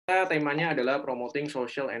kita temanya adalah Promoting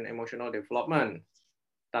Social and Emotional Development.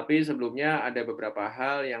 Tapi sebelumnya ada beberapa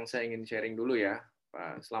hal yang saya ingin sharing dulu ya.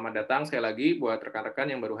 Selamat datang sekali lagi buat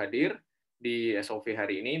rekan-rekan yang baru hadir di SOV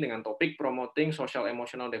hari ini dengan topik Promoting Social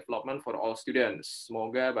Emotional Development for All Students.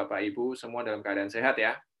 Semoga Bapak Ibu semua dalam keadaan sehat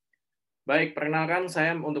ya. Baik, perkenalkan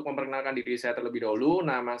saya untuk memperkenalkan diri saya terlebih dahulu.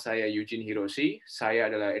 Nama saya Eugene Hiroshi.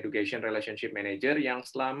 Saya adalah Education Relationship Manager yang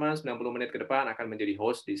selama 90 menit ke depan akan menjadi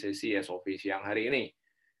host di sesi SOV siang hari ini.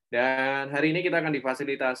 Dan hari ini kita akan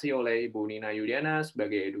difasilitasi oleh Ibu Nina Yuliana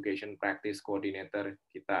sebagai Education Practice Coordinator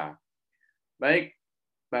kita. Baik,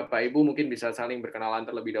 Bapak Ibu mungkin bisa saling berkenalan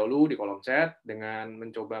terlebih dahulu di kolom chat dengan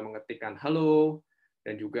mencoba mengetikkan halo,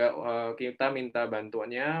 dan juga kita minta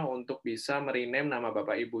bantuannya untuk bisa merename nama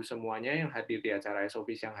Bapak Ibu semuanya yang hadir di acara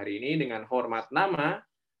SOV siang hari ini dengan hormat nama,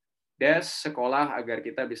 des, sekolah, agar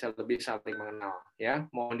kita bisa lebih saling mengenal. Ya,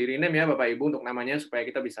 mohon di-rename ya Bapak Ibu untuk namanya supaya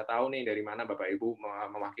kita bisa tahu nih dari mana Bapak Ibu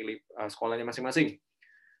mewakili sekolahnya masing-masing.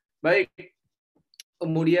 Baik,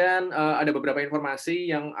 kemudian ada beberapa informasi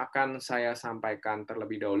yang akan saya sampaikan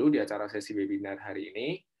terlebih dahulu di acara sesi webinar hari ini.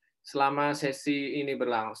 Selama sesi ini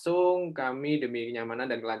berlangsung, kami demi kenyamanan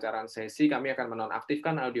dan kelancaran sesi, kami akan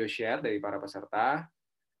menonaktifkan audio share dari para peserta.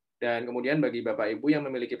 Dan kemudian bagi Bapak Ibu yang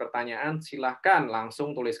memiliki pertanyaan, silahkan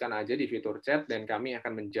langsung tuliskan aja di fitur chat dan kami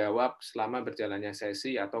akan menjawab selama berjalannya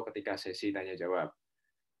sesi atau ketika sesi tanya jawab.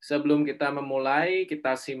 Sebelum kita memulai,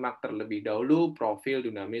 kita simak terlebih dahulu profil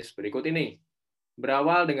Dunamis berikut ini.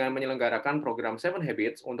 Berawal dengan menyelenggarakan program Seven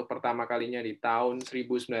Habits untuk pertama kalinya di tahun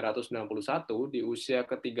 1991, di usia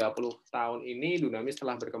ke-30 tahun ini, Dunamis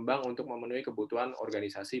telah berkembang untuk memenuhi kebutuhan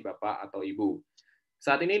organisasi Bapak atau Ibu.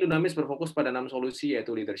 Saat ini Dunamis berfokus pada 6 solusi,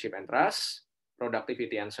 yaitu Leadership and Trust,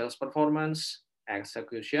 Productivity and Sales Performance,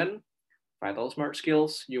 Execution, Vital Smart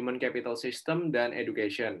Skills, Human Capital System, dan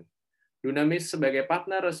Education. Dunamis sebagai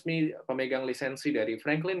partner resmi pemegang lisensi dari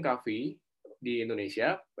Franklin Covey di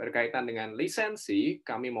Indonesia, berkaitan dengan lisensi,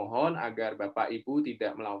 kami mohon agar Bapak Ibu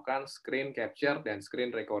tidak melakukan screen capture dan screen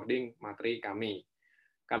recording materi kami.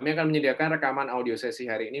 Kami akan menyediakan rekaman audio sesi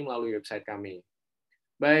hari ini melalui website kami.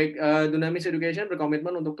 Baik, Dunamis Education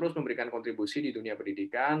berkomitmen untuk terus memberikan kontribusi di dunia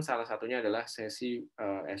pendidikan, salah satunya adalah sesi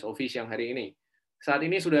SOV siang hari ini. Saat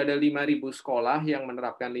ini sudah ada 5.000 sekolah yang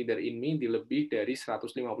menerapkan Leader in Me di lebih dari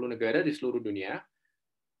 150 negara di seluruh dunia.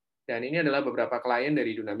 Dan ini adalah beberapa klien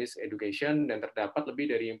dari Dunamis Education dan terdapat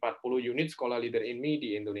lebih dari 40 unit sekolah Leader in Me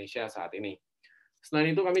di Indonesia saat ini.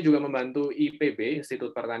 Selain itu, kami juga membantu IPB,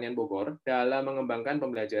 Institut Pertanian Bogor, dalam mengembangkan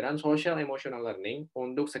pembelajaran Social Emotional Learning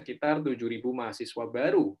untuk sekitar 7.000 mahasiswa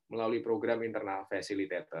baru melalui program internal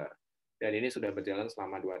facilitator. Dan ini sudah berjalan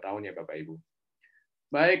selama 2 tahun ya Bapak Ibu.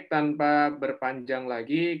 Baik, tanpa berpanjang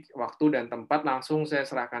lagi waktu dan tempat, langsung saya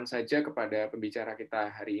serahkan saja kepada pembicara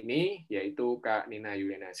kita hari ini, yaitu Kak Nina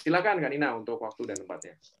Yuliana. Silakan Kak Nina untuk waktu dan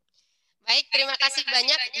tempatnya. Baik, terima kasih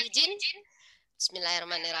banyak Eugene.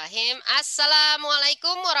 Bismillahirrahmanirrahim.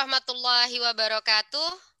 Assalamualaikum warahmatullahi wabarakatuh.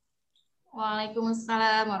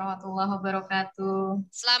 Waalaikumsalam warahmatullahi wabarakatuh.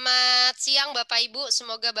 Selamat siang Bapak Ibu.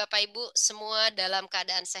 Semoga Bapak Ibu semua dalam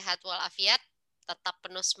keadaan sehat walafiat, tetap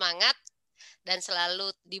penuh semangat, dan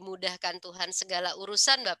selalu dimudahkan Tuhan segala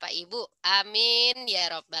urusan Bapak Ibu. Amin ya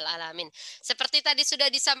Rabbal Alamin. Seperti tadi sudah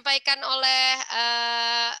disampaikan oleh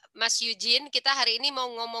Mas Eugene, kita hari ini mau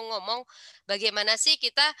ngomong-ngomong bagaimana sih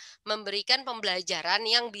kita memberikan pembelajaran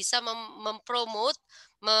yang bisa mempromot,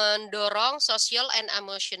 mendorong social and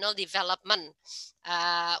emotional development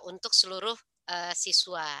untuk seluruh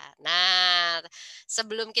siswa. Nah,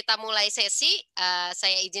 sebelum kita mulai sesi,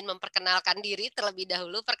 saya izin memperkenalkan diri terlebih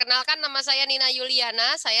dahulu. Perkenalkan, nama saya Nina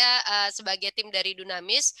Yuliana. Saya sebagai tim dari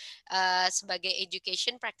Dunamis, sebagai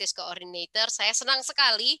Education Practice Coordinator. Saya senang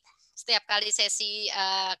sekali setiap kali sesi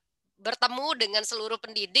bertemu dengan seluruh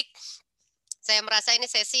pendidik. Saya merasa ini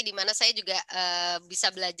sesi di mana saya juga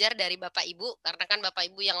bisa belajar dari Bapak Ibu, karena kan Bapak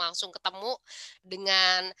Ibu yang langsung ketemu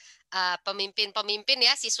dengan pemimpin-pemimpin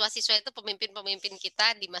ya, siswa-siswa itu pemimpin-pemimpin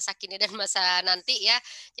kita di masa kini dan masa nanti ya.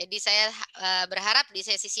 Jadi saya berharap di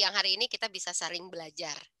sesi siang hari ini kita bisa saling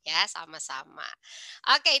belajar ya, sama-sama.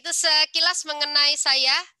 Oke, itu sekilas mengenai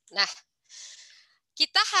saya. Nah,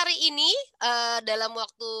 kita hari ini dalam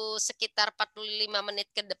waktu sekitar 45 menit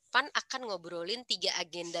ke depan akan ngobrolin 3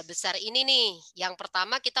 agenda besar ini nih. Yang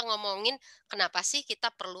pertama kita ngomongin kenapa sih kita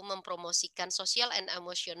perlu mempromosikan social and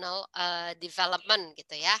emotional development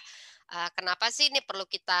gitu ya. Kenapa sih ini perlu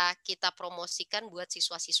kita promosikan buat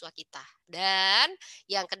siswa-siswa kita. Dan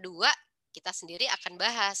yang kedua kita sendiri akan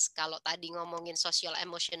bahas. Kalau tadi ngomongin social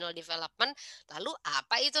emotional development, lalu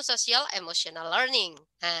apa itu social emotional learning?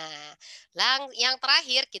 Nah, yang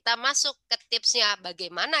terakhir kita masuk ke tipsnya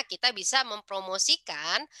bagaimana kita bisa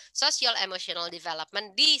mempromosikan social emotional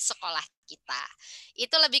development di sekolah kita.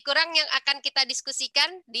 Itu lebih kurang yang akan kita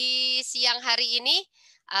diskusikan di siang hari ini.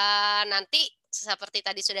 Nanti seperti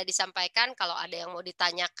tadi sudah disampaikan, kalau ada yang mau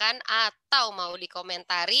ditanyakan atau mau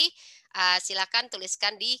dikomentari, silakan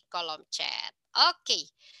tuliskan di kolom chat. Oke,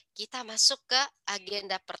 kita masuk ke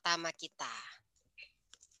agenda pertama kita.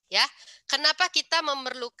 Ya, kenapa kita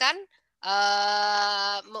memerlukan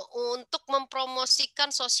untuk mempromosikan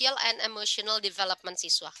social and emotional development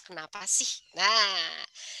siswa? Kenapa sih? Nah,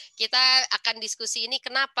 kita akan diskusi ini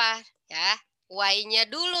kenapa ya? Why-nya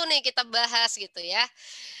dulu nih kita bahas gitu ya.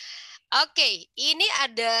 Oke, ini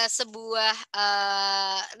ada sebuah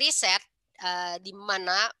riset di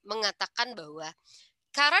mana mengatakan bahwa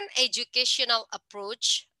current educational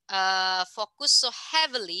approach focus so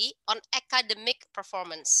heavily on academic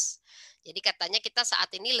performance. Jadi katanya kita saat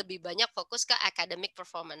ini lebih banyak fokus ke academic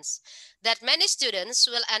performance. That many students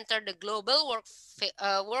will enter the global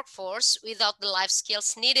workforce without the life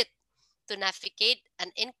skills needed to navigate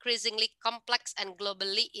an increasingly complex and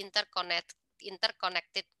globally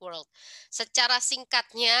interconnected world. Secara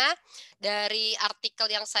singkatnya dari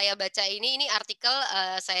artikel yang saya baca ini artikel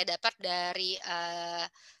saya dapat dari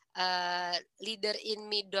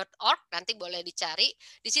leaderinme.org, nanti boleh dicari.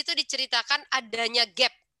 Di situ diceritakan adanya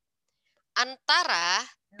gap antara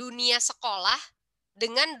dunia sekolah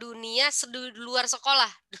dengan dunia luar sekolah,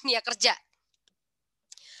 dunia kerja.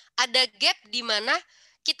 Ada gap di mana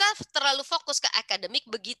kita terlalu fokus ke akademik,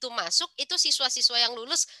 begitu masuk itu siswa-siswa yang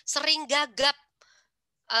lulus sering gagap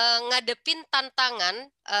ngadepin tantangan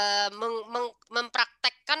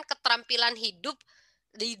mempraktekkan keterampilan hidup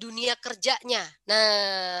di dunia kerjanya.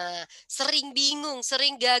 Nah, sering bingung,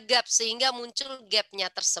 sering gagap sehingga muncul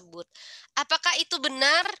gapnya tersebut. Apakah itu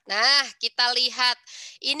benar? Nah, kita lihat.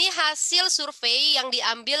 Ini hasil survei yang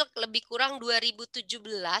diambil lebih kurang 2017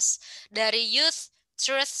 dari Youth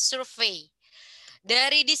Truth Survey.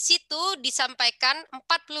 Dari di situ disampaikan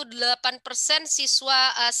 48%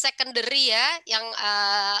 siswa secondary ya, yang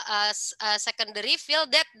secondary feel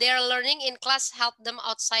that their learning in class help them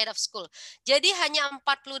outside of school. Jadi hanya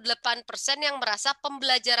 48% yang merasa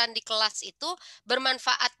pembelajaran di kelas itu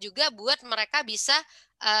bermanfaat juga buat mereka bisa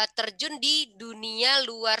terjun di dunia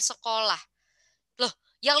luar sekolah. Loh,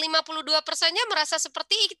 yang 52%-nya merasa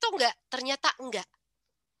seperti itu enggak? Ternyata enggak.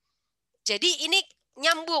 Jadi ini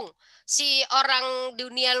nyambung. Si orang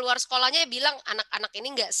dunia luar sekolahnya bilang anak-anak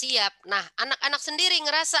ini nggak siap. Nah, anak-anak sendiri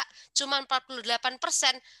ngerasa cuma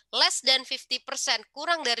 48%, less than 50%,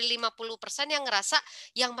 kurang dari 50% yang ngerasa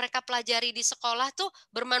yang mereka pelajari di sekolah tuh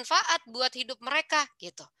bermanfaat buat hidup mereka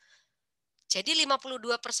gitu. Jadi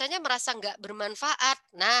 52%-nya merasa nggak bermanfaat.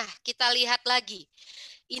 Nah, kita lihat lagi.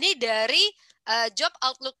 Ini dari Job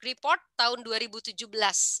Outlook Report tahun 2017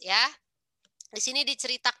 ya. Di sini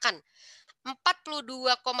diceritakan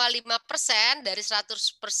 42,5% dari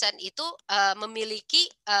 100% itu memiliki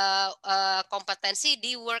kompetensi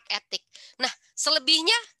di work ethic. Nah,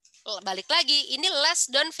 selebihnya balik lagi ini less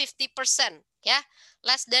than 50% ya,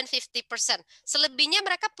 less than 50%. Selebihnya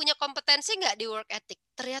mereka punya kompetensi nggak di work ethic?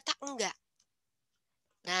 Ternyata enggak.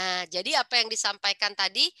 Nah, jadi apa yang disampaikan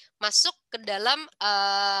tadi masuk ke dalam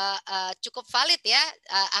cukup valid ya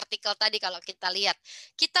artikel tadi kalau kita lihat.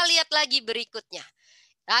 Kita lihat lagi berikutnya.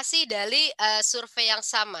 Masih dari survei yang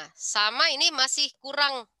sama ini masih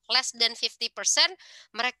kurang less than 50%,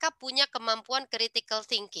 mereka punya kemampuan critical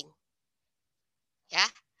thinking. Ya.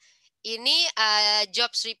 Ini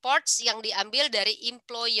jobs reports yang diambil dari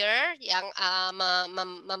employer yang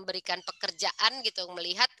memberikan pekerjaan gitu,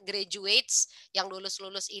 melihat graduates yang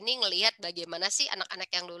lulus-lulus ini, ngelihat bagaimana sih anak-anak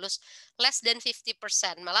yang lulus less than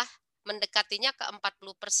 50%, malah mendekatinya ke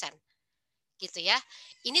 40%. Gitu ya.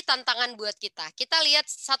 Ini tantangan buat kita. Kita lihat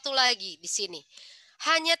satu lagi di sini.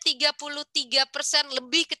 Hanya 33%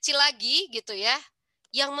 lebih kecil lagi gitu ya,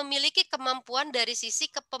 yang memiliki kemampuan dari sisi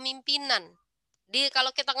kepemimpinan.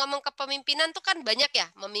 Kalau kita ngomong kepemimpinan tuh kan banyak ya,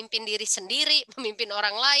 memimpin diri sendiri, memimpin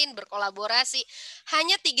orang lain, berkolaborasi.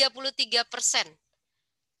 Hanya 33%.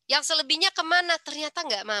 Yang selebihnya kemana? Ternyata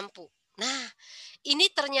nggak mampu. Nah, ini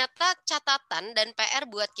ternyata catatan dan PR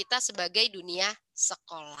buat kita sebagai dunia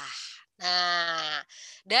sekolah. Nah,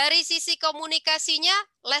 dari sisi komunikasinya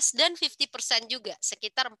less than 50% juga,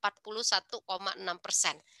 sekitar 41,6%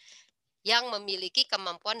 yang memiliki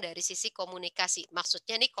kemampuan dari sisi komunikasi.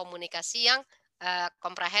 Maksudnya nih komunikasi yang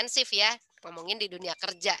komprehensif ya, ngomongin di dunia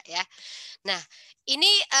kerja ya. Nah, ini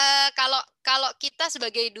kalau kita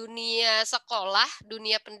sebagai dunia sekolah,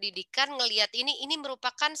 dunia pendidikan ngelihat ini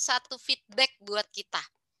merupakan satu feedback buat kita.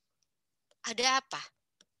 Ada apa?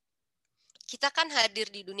 Kita kan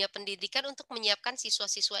hadir di dunia pendidikan untuk menyiapkan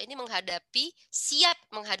siswa-siswa ini siap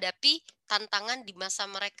menghadapi tantangan di masa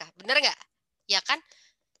mereka. Benar nggak? Ya kan?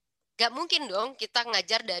 Nggak mungkin dong kita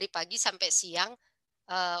ngajar dari pagi sampai siang,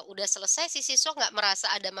 udah selesai si siswa nggak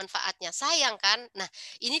merasa ada manfaatnya, sayang kan? Nah,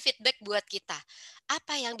 ini feedback buat kita.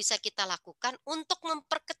 Apa yang bisa kita lakukan untuk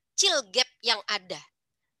memperkecil gap yang ada?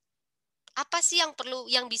 Apa sih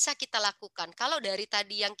yang bisa kita lakukan? Kalau dari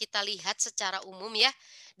tadi yang kita lihat secara umum ya,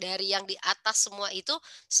 dari yang di atas semua itu,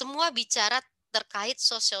 semua bicara terkait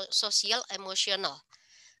sosial emosional.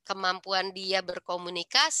 Kemampuan dia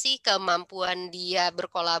berkomunikasi, kemampuan dia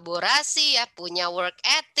berkolaborasi ya, punya work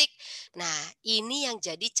ethic. Nah, ini yang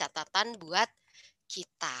jadi catatan buat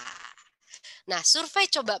kita. Nah, survei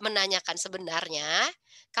coba menanyakan sebenarnya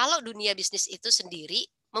kalau dunia bisnis itu sendiri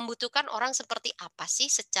membutuhkan orang seperti apa sih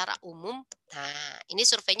secara umum? Nah, ini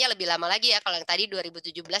surveinya lebih lama lagi ya. Kalau yang tadi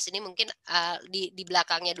 2017 ini mungkin di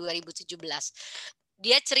belakangnya 2017.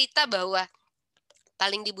 Dia cerita bahwa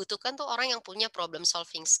paling dibutuhkan tuh orang yang punya problem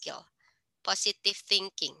solving skill, positive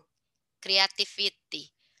thinking, creativity,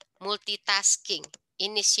 multitasking,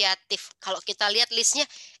 inisiatif. Kalau kita lihat listnya,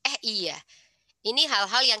 iya. Ini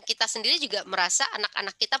hal-hal yang kita sendiri juga merasa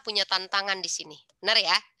anak-anak kita punya tantangan di sini. Benar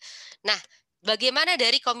ya? Nah, bagaimana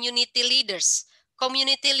dari community leaders?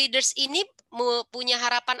 Community leaders ini punya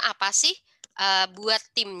harapan apa sih buat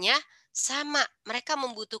timnya? Sama, mereka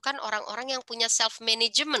membutuhkan orang-orang yang punya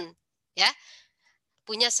self-management. Ya,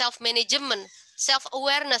 punya self-management,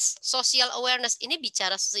 self-awareness, social awareness. Ini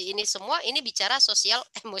bicara ini semua, ini bicara sosial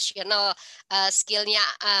emosional skillnya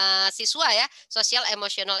siswa ya, sosial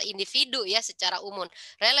emosional individu ya secara umum.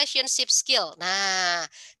 Relationship skill. Nah,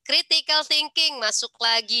 critical thinking masuk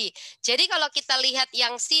lagi. Jadi kalau kita lihat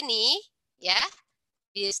yang sini ya,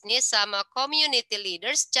 bisnis sama community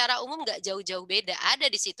leaders secara umum nggak jauh-jauh beda.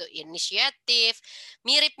 Ada di situ inisiatif,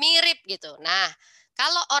 mirip-mirip gitu. Nah,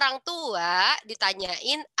 kalau orang tua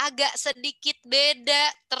ditanyain agak sedikit beda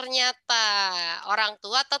ternyata. Orang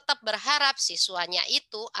tua tetap berharap siswanya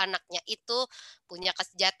itu, anaknya itu punya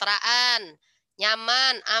kesejahteraan,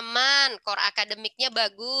 nyaman, aman, core akademiknya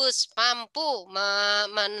bagus, mampu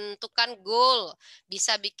menentukan goal,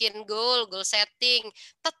 bisa bikin goal setting.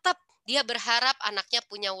 Tetap dia berharap anaknya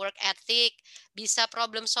punya work ethic, bisa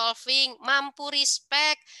problem solving, mampu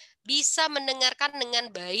respect, bisa mendengarkan dengan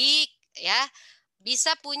baik, ya,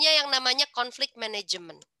 bisa punya yang namanya conflict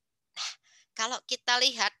management. Nah, kalau kita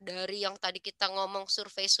lihat dari yang tadi kita ngomong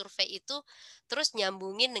survei-survei itu, terus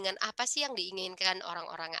nyambungin dengan apa sih yang diinginkan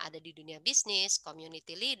orang-orang yang ada di dunia bisnis,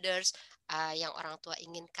 community leaders, yang orang tua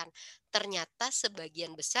inginkan. Ternyata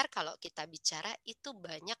sebagian besar kalau kita bicara itu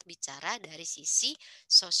banyak bicara dari sisi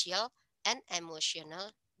social and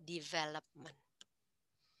emotional development.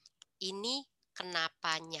 Ini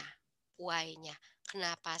kenapanya, why-nya.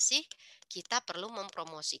 Kenapa sih kita perlu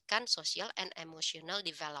mempromosikan social and emotional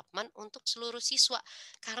development untuk seluruh siswa?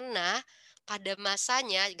 Karena pada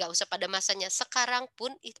masanya, nggak usah pada masanya, sekarang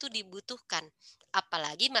pun itu dibutuhkan.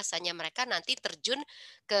 Apalagi masanya mereka nanti terjun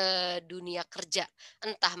ke dunia kerja.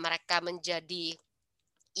 Entah mereka menjadi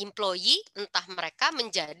employee, entah mereka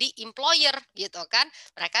menjadi employer gitu kan.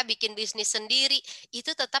 Mereka bikin bisnis sendiri,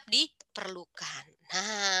 itu tetap diperlukan.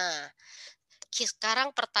 Nah,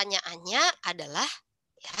 sekarang pertanyaannya adalah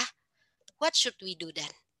ya, what should we do then?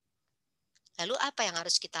 Lalu apa yang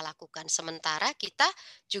harus kita lakukan? Sementara kita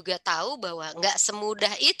juga tahu bahwa nggak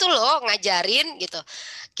semudah itu loh ngajarin gitu.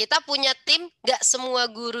 Kita punya tim, nggak semua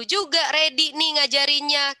guru juga ready nih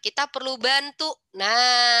ngajarinnya. Kita perlu bantu.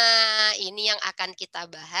 Nah, ini yang akan kita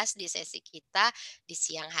bahas di sesi kita di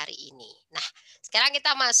siang hari ini. Nah, sekarang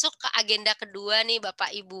kita masuk ke agenda kedua nih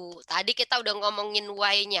Bapak Ibu. Tadi kita udah ngomongin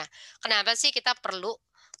why-nya. Kenapa sih kita perlu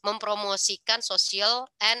mempromosikan social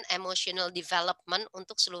and emotional development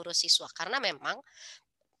untuk seluruh siswa? Karena memang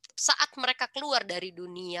saat mereka keluar dari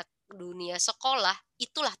dunia sekolah,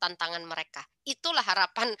 itulah tantangan mereka. Itulah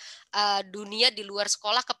harapan dunia di luar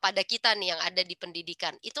sekolah kepada kita nih yang ada di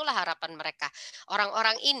pendidikan. Itulah harapan mereka.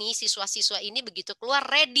 Orang-orang ini, siswa-siswa ini begitu keluar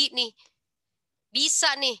ready nih.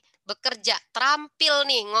 Bisa nih bekerja, terampil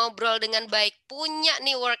nih ngobrol dengan baik, punya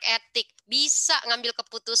nih work ethic, bisa ngambil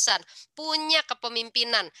keputusan, punya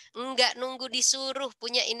kepemimpinan, enggak nunggu disuruh,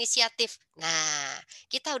 punya inisiatif. Nah,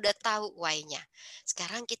 kita udah tahu why-nya.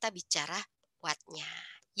 Sekarang kita bicara what-nya.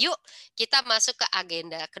 Yuk, kita masuk ke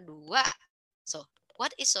agenda kedua. So,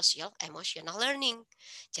 what is social emotional learning?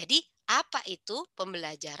 Jadi, apa itu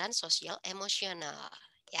pembelajaran sosial emosional?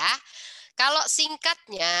 ya. Kalau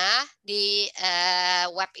singkatnya di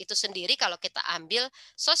web itu sendiri, kalau kita ambil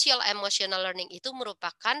social emotional learning itu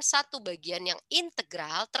merupakan satu bagian yang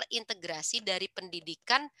integral, terintegrasi dari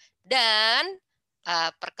pendidikan dan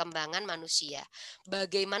perkembangan manusia.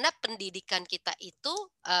 Bagaimana pendidikan kita itu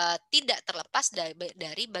tidak terlepas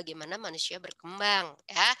dari bagaimana manusia berkembang,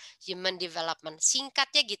 ya, human development.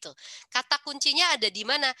 Singkatnya gitu. Kata kuncinya ada di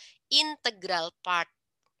mana? Integral part.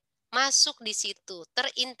 Masuk di situ,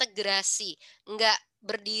 terintegrasi, enggak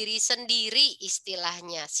berdiri sendiri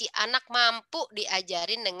istilahnya. Si anak mampu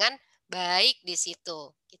diajarin dengan baik di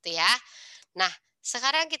situ, gitu ya. Nah,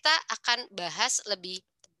 sekarang kita akan bahas lebih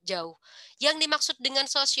jauh. Yang dimaksud dengan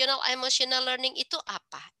social emotional learning itu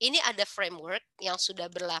apa? Ini ada framework yang sudah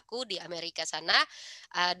berlaku di Amerika sana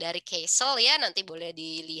dari Castle ya, nanti boleh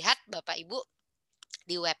dilihat Bapak Ibu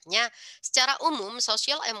di webnya. Secara umum,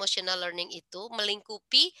 social emotional learning itu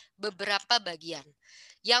melingkupi beberapa bagian.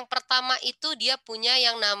 Yang pertama itu dia punya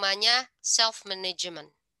yang namanya self-management.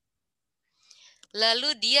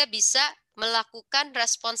 Lalu dia bisa melakukan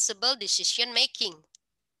responsible decision making.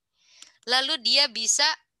 Lalu dia bisa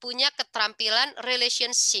punya keterampilan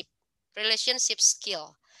relationship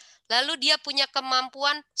skill. Lalu dia punya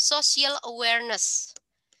kemampuan social awareness.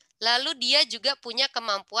 Lalu dia juga punya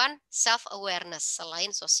kemampuan self-awareness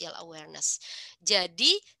selain social awareness.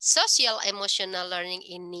 Jadi social emotional learning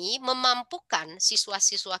ini memampukan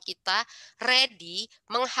siswa-siswa kita ready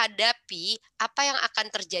menghadapi apa yang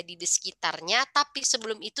akan terjadi di sekitarnya, tapi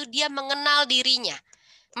sebelum itu dia mengenal dirinya,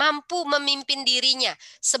 mampu memimpin dirinya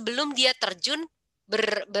sebelum dia terjun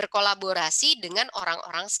berkolaborasi dengan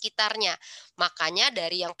orang-orang sekitarnya. Makanya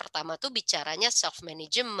dari yang pertama tuh bicaranya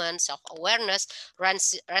self-management, self-awareness,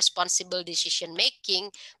 responsible decision making.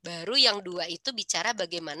 Baru yang dua itu bicara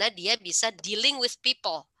bagaimana dia bisa dealing with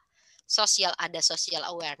people. Ada social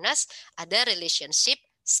awareness, ada relationship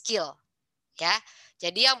skill. Ya.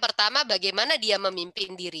 Jadi yang pertama bagaimana dia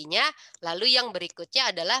memimpin dirinya, lalu yang berikutnya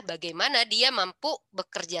adalah bagaimana dia mampu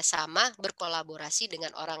bekerja sama, berkolaborasi dengan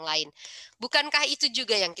orang lain. Bukankah itu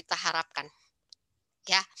juga yang kita harapkan?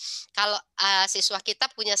 Ya, kalau siswa kita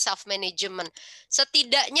punya self management,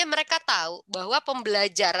 setidaknya mereka tahu bahwa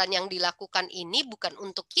pembelajaran yang dilakukan ini bukan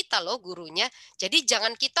untuk kita loh gurunya. Jadi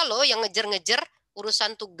jangan kita loh yang ngejar-ngejar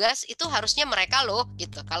urusan tugas, itu harusnya mereka loh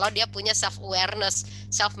gitu. Kalau dia punya self awareness,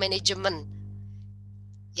 self management.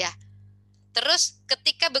 Ya, terus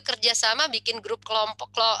ketika bekerja sama bikin grup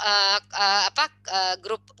kelompok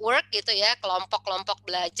grup work gitu ya, kelompok-kelompok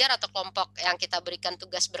belajar atau kelompok yang kita berikan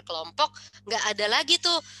tugas berkelompok, nggak ada lagi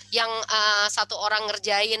tuh yang satu orang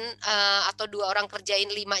ngerjain atau dua orang kerjain,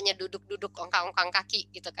 limanya duduk-duduk ongkang-ongkang kaki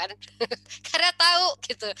gitu kan. Karena tahu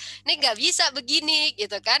gitu, ini nggak bisa begini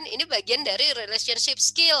gitu kan. Ini bagian dari relationship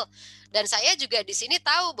skill. Dan saya juga di sini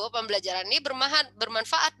tahu bahwa pembelajaran ini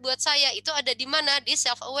bermanfaat buat saya. Itu ada di mana? Di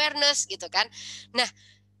self awareness gitu kan. Nah,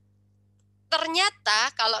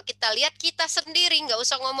 ternyata kalau kita lihat kita sendiri, nggak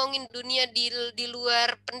usah ngomongin dunia di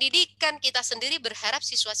luar pendidikan, kita sendiri berharap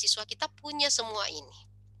siswa-siswa kita punya semua ini.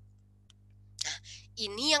 Nah,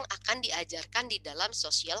 ini yang akan diajarkan di dalam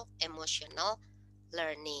social emotional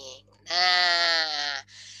learning. Nah,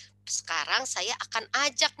 sekarang saya akan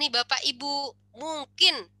ajak nih Bapak Ibu,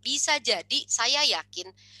 mungkin bisa jadi, saya yakin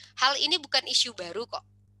hal ini bukan isu baru kok,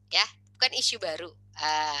 ya, bukan isu baru.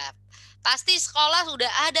 Pasti sekolah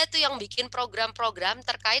sudah ada tuh yang bikin program-program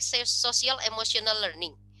terkait social emotional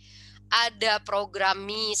learning. Ada program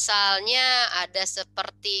misalnya, ada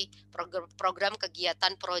seperti program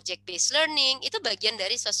kegiatan project based learning, itu bagian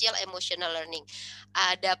dari social emotional learning.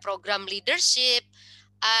 Ada program leadership,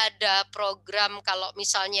 ada program kalau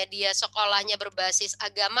misalnya dia sekolahnya berbasis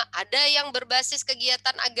agama, ada yang berbasis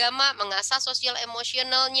kegiatan agama, mengasah sosial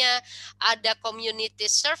emosionalnya, ada community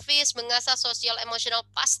service, mengasah sosial emosional,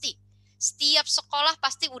 pasti. Setiap sekolah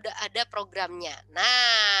pasti udah ada programnya.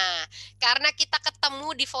 Nah, karena kita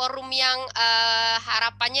ketemu di forum yang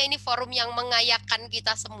harapannya ini forum yang mengayakan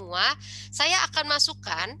kita semua, saya akan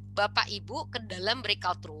masukkan Bapak Ibu ke dalam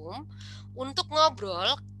breakout room untuk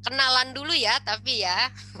ngobrol, kenalan dulu ya, tapi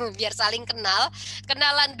ya biar saling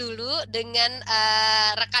kenalan dulu dengan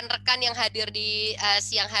rekan-rekan yang hadir di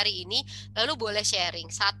siang hari ini, lalu boleh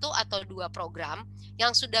sharing satu atau dua program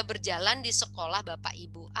yang sudah berjalan di sekolah Bapak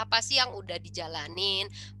Ibu. Apa sih yang udah dijalanin?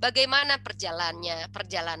 Bagaimana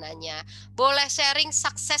perjalanannya? Boleh sharing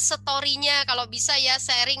success story-nya, kalau bisa ya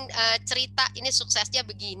sharing cerita ini suksesnya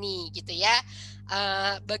begini gitu ya.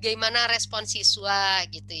 Bagaimana respon siswa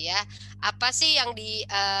gitu ya, apa sih yang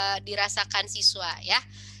dirasakan siswa ya.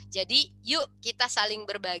 Jadi yuk kita saling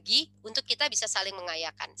berbagi untuk kita bisa saling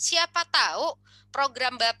mengayakan. Siapa tahu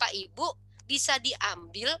program Bapak Ibu bisa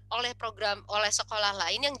diambil oleh sekolah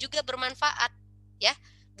lain yang juga bermanfaat ya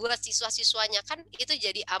buat siswa-siswanya, kan itu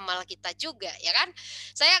jadi amal kita juga ya kan.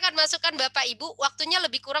 Saya akan masukkan Bapak Ibu, waktunya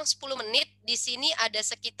lebih kurang 10 menit. Di sini ada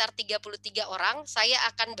sekitar 33 orang. Saya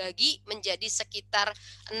akan bagi menjadi sekitar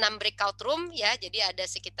 6 breakout room ya. Jadi ada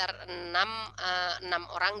sekitar 6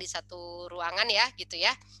 orang di satu ruangan ya gitu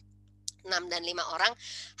ya. 6 dan 5 orang.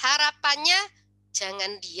 Harapannya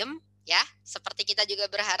jangan diem ya. Seperti kita juga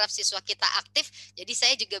berharap siswa kita aktif. Jadi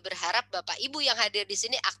saya juga berharap Bapak Ibu yang hadir di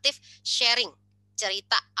sini aktif sharing.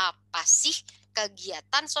 Cerita apa sih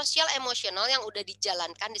kegiatan sosial emosional yang udah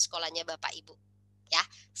dijalankan di sekolahnya Bapak Ibu. Ya,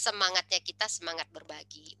 semangatnya kita semangat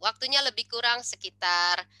berbagi. Waktunya lebih kurang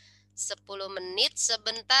sekitar 10 menit.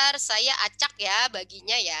 Sebentar saya acak ya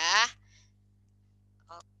baginya ya.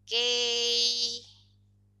 Oke.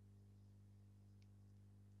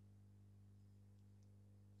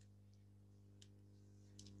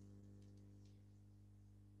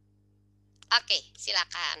 Oke,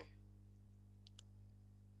 silakan.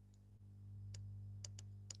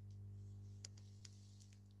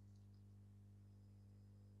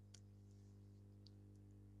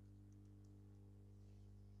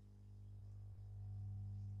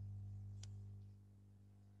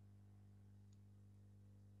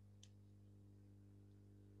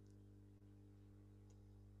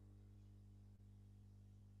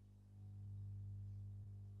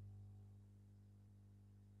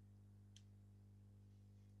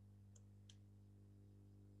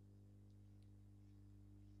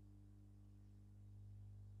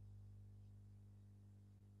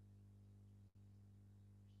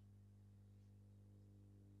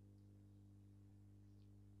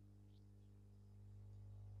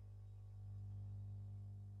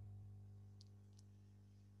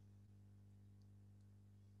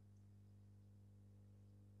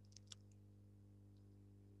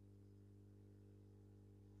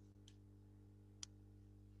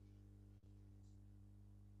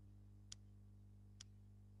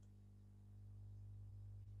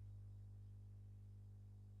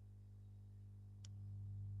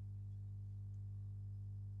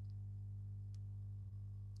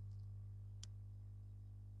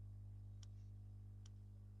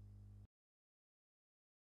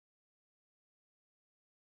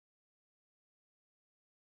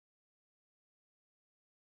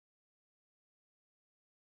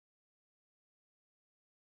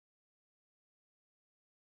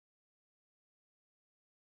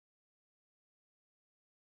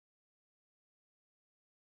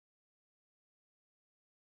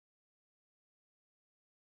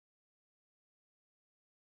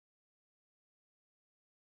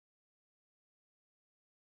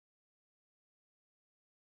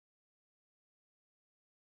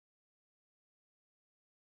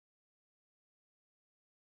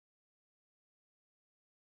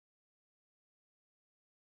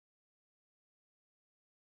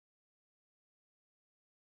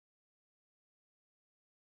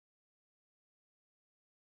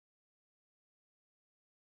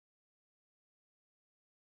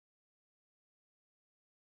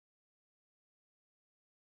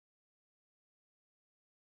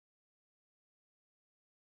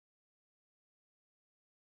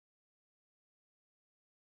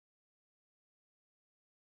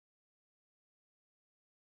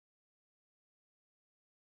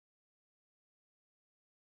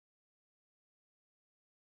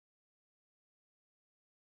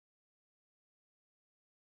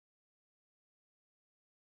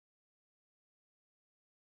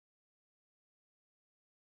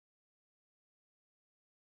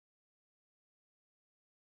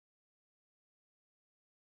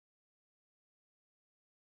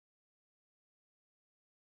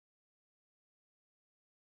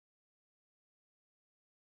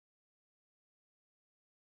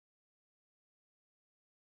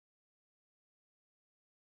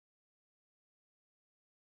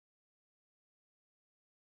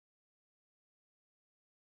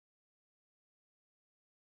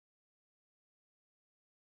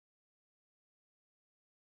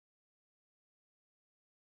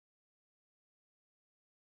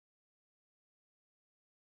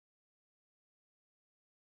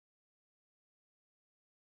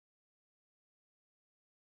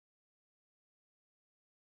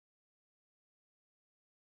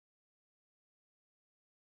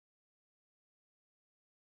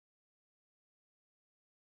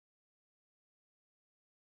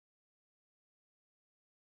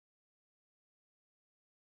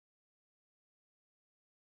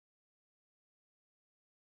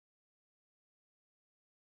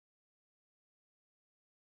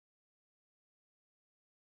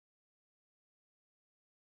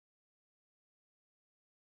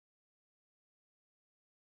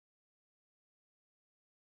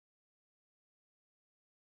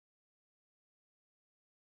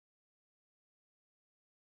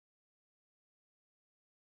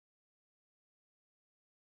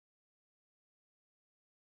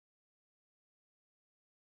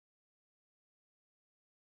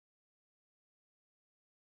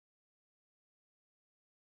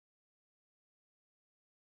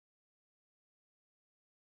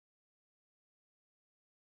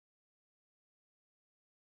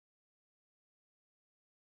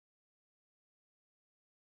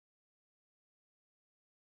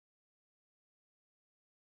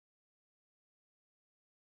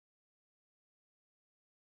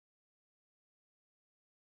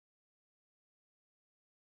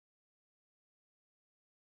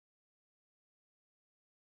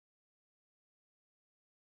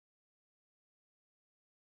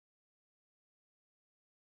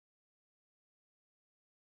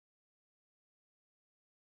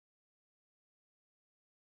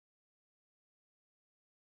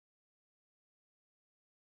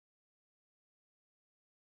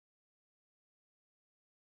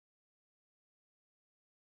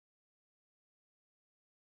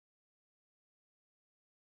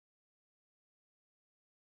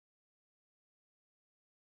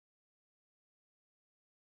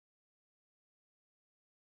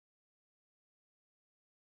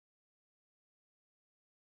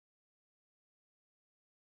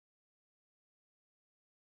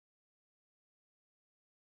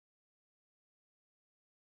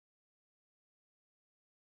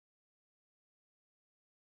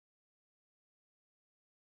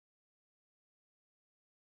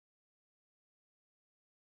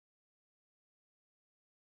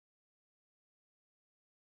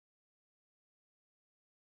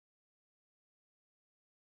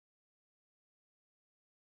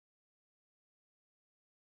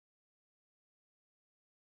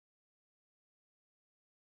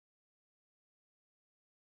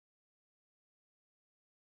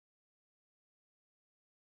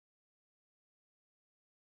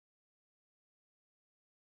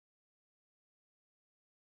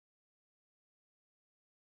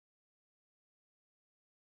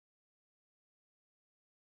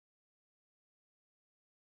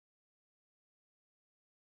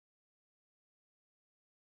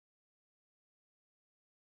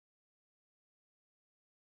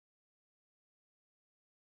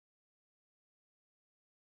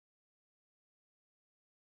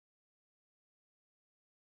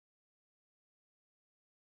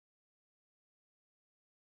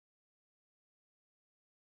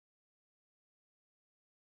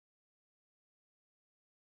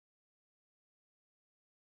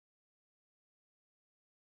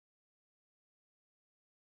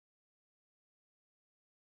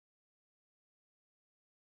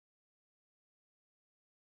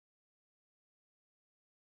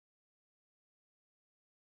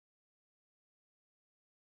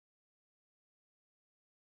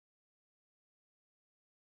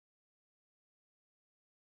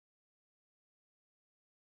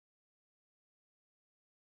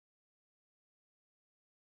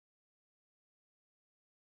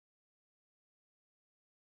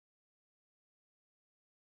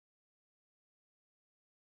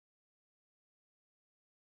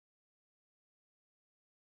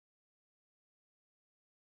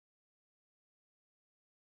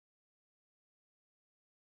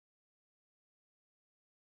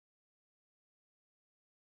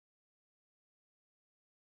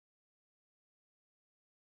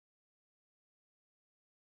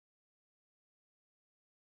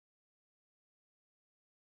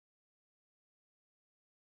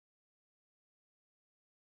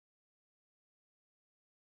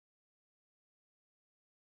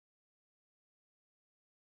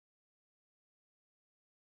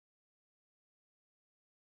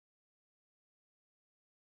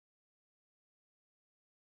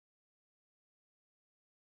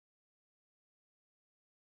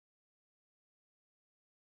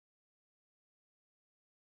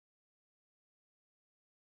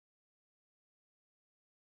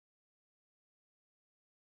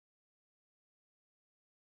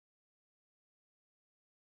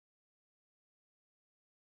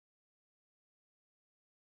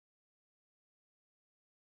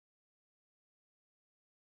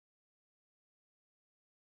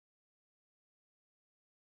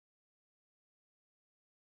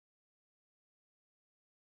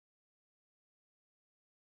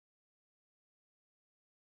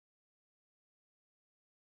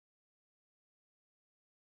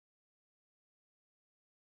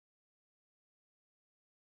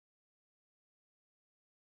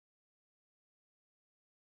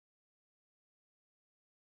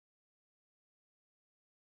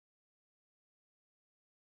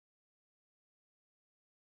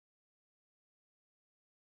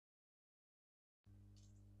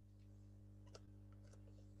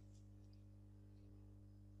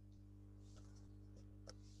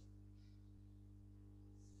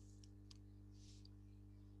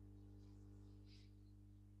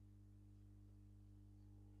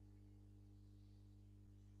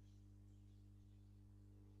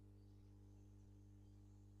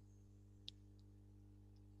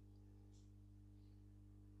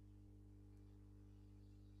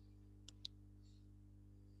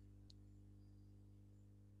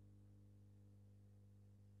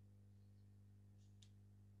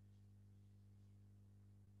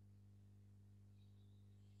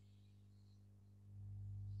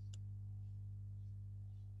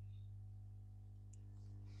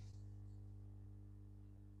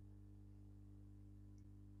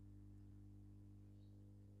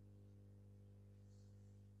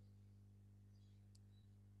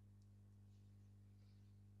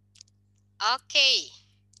 Oke.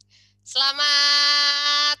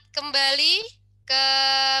 Selamat kembali ke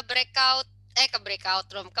breakout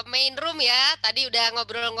room, ke main room ya. Tadi udah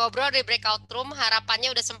ngobrol-ngobrol di breakout room, harapannya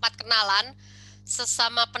udah sempat kenalan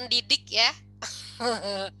sesama pendidik ya.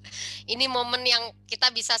 Ini momen yang kita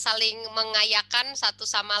bisa saling mengayakan satu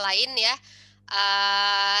sama lain ya.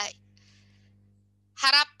 Eh,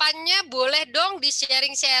 Harapannya boleh dong di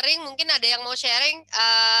sharing-sharing, mungkin ada yang mau sharing,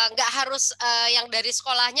 nggak harus yang dari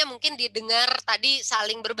sekolahnya, mungkin didengar tadi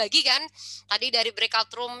saling berbagi kan, tadi dari breakout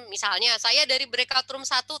room misalnya, saya dari breakout room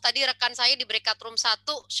 1, tadi rekan saya di breakout room 1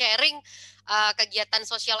 sharing kegiatan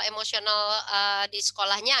sosial emosional di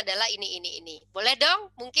sekolahnya adalah ini. Boleh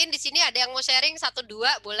dong, mungkin di sini ada yang mau sharing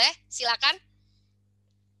 1-2, boleh, silakan,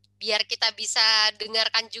 biar kita bisa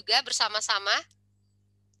dengarkan juga bersama-sama.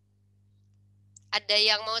 Ada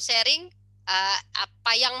yang mau sharing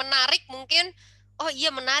apa yang menarik mungkin? Oh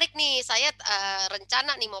iya menarik nih, saya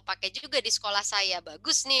rencana nih mau pakai juga di sekolah saya,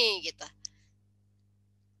 bagus nih gitu.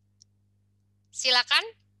 Silakan.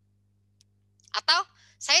 Atau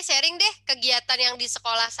saya sharing deh kegiatan yang di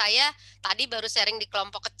sekolah saya. Tadi baru sharing di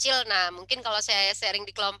kelompok kecil. Nah, mungkin kalau saya sharing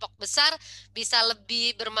di kelompok besar bisa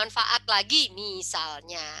lebih bermanfaat lagi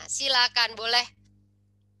misalnya. Silakan, boleh.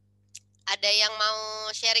 Ada yang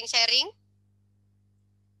mau sharing-sharing?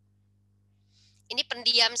 Ini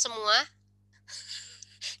pendiam semua.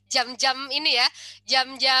 Jam-jam ini ya,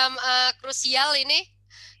 jam-jam krusial ini.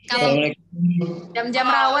 Kalau Jam-jam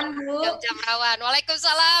rawan, Bu. jam-jam rawan.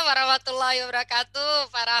 Waalaikumsalam warahmatullahi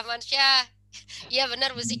wabarakatuh, Pak Rahman Syah. Iya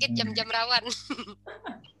benar, Bu Sikit, jam-jam rawan.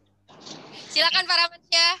 Silakan Pak Rahman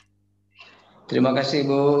Syah. Terima kasih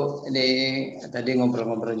Bu. Ini tadi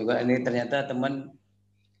ngobrol-ngobrol juga. Ini ternyata teman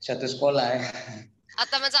satu sekolah ya. Oh,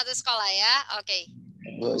 teman satu sekolah ya, oke.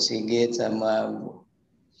 Bu Sigit sama Bu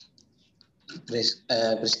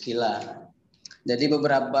Priscila. Jadi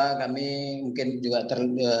beberapa kami mungkin juga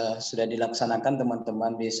sudah dilaksanakan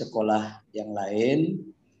teman-teman di sekolah yang lain.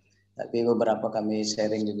 Tapi beberapa kami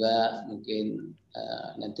sharing juga mungkin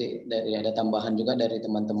nanti ada tambahan juga dari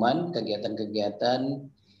teman-teman kegiatan-kegiatan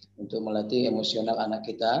untuk melatih emosional anak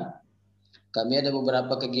kita. Kami ada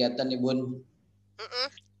beberapa kegiatan nih Bun.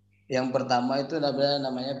 Yang pertama itu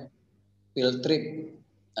namanya field trip.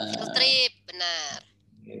 Field trip, benar.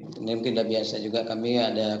 Ini mungkin udah biasa juga kami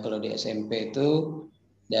ada kalau di SMP itu,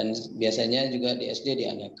 dan biasanya juga di SD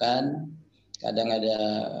diadakan. Kadang ada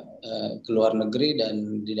keluar negeri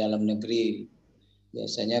dan di dalam negeri.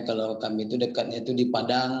 Biasanya kalau kami itu dekatnya itu di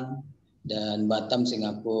Padang dan Batam,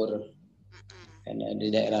 Singapura. Karena di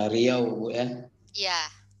daerah Riau Bu ya. Iya.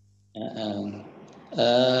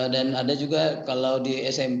 Dan ada juga kalau di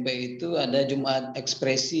SMP itu ada Jumat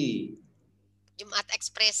Ekspresi. Jumat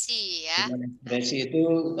Ekspresi ya. Jumat Ekspresi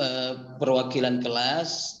itu perwakilan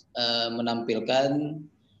kelas menampilkan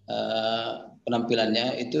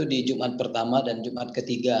penampilannya itu di Jumat pertama dan Jumat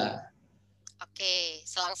ketiga. Oke,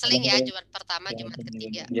 selang-seling ya, Jumat pertama, Jumat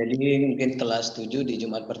ketiga. Jadi mungkin kelas 7 di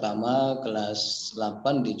Jumat pertama, kelas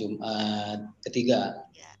 8 di Jumat ketiga.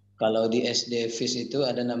 Ya. Kalau di SD FIS itu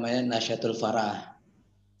ada namanya Nasyatul Farah.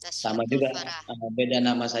 Sama juga, beda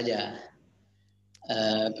nama saja.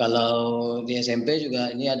 Kalau di SMP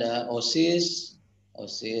juga ini ada OSIS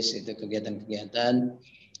itu kegiatan-kegiatan,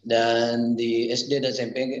 dan di SD dan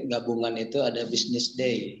SMP gabungan itu ada Business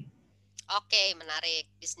Day. Oke, menarik,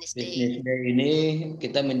 Business Day. Business Day ini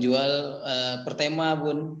kita menjual per tema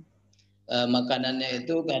Bun. Makanannya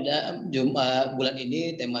itu kadang bulan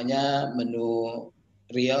ini temanya menu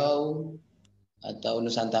Riau atau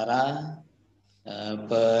Nusantara,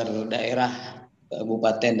 per daerah,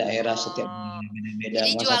 kabupaten daerah setiap beda-beda.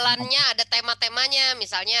 Jadi jualannya ada tema-temanya,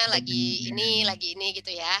 misalnya lagi ini gitu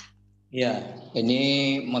ya. Ya,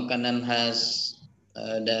 ini makanan khas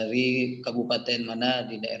dari kabupaten mana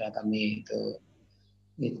di daerah kami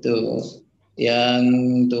itu. Yang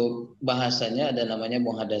untuk bahasanya ada namanya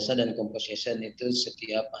muhadasa dan composition, itu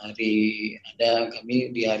setiap hari ada, kami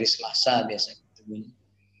di hari Selasa biasanya.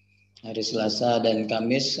 Hari Selasa dan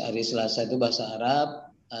Kamis. Hari Selasa itu bahasa Arab,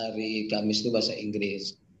 hari Kamis itu bahasa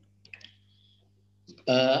Inggris.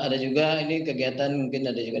 Ada juga ini kegiatan mungkin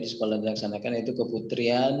ada juga di sekolah dilaksanakan, yaitu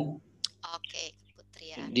keputrian. Oke,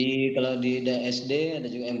 keputrian. Kalau di SD ada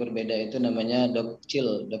juga yang berbeda, itu namanya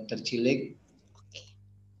dokter cilik.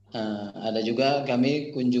 Ada juga kami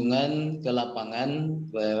kunjungan ke lapangan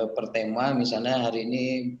per tema, misalnya hari ini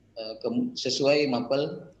sesuai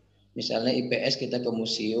mapel, misalnya IPS kita ke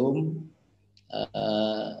museum,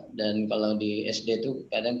 dan kalau di SD itu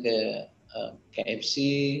kadang ke KFC,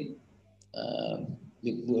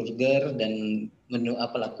 Big Burger, dan menu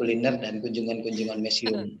apalah kuliner dan kunjungan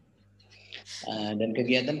museum. Dan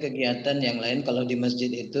kegiatan-kegiatan yang lain kalau di masjid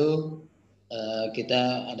itu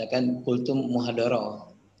kita adakan kultum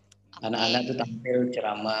muhadoroh. Anak-anak itu tampil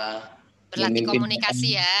ceramah, Berlatih memimpin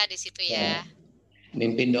komunikasi ya di situ ya.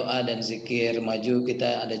 Mimpin doa dan zikir maju,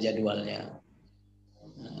 kita ada jadwalnya.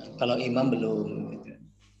 Kalau imam belum. Gitu.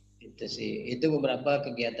 Itu sih. Itu beberapa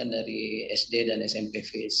kegiatan dari SD dan SMP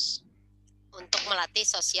FIS. Untuk melatih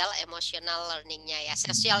sosial emotional learning-nya ya,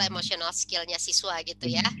 sosial emotional skill-nya siswa gitu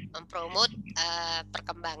ya, mempromot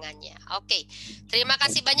perkembangannya. Oke, terima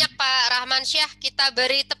kasih banyak Pak Rahman Syah. Kita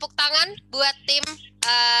beri tepuk tangan buat tim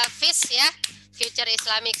FIS ya, Future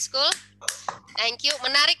Islamic School. Thank you,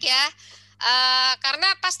 menarik ya.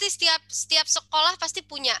 Karena pasti setiap sekolah pasti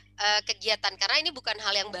punya kegiatan, karena ini bukan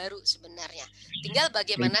hal yang baru sebenarnya. Tinggal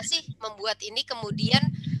bagaimana sih membuat ini kemudian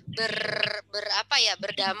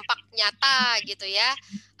berdampak nyata gitu ya.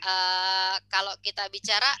 Kalau kita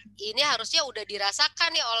bicara ini harusnya udah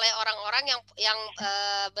dirasakan nih oleh orang-orang yang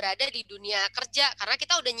berada di dunia kerja, karena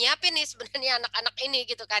kita udah nyiapin nih sebenarnya anak-anak ini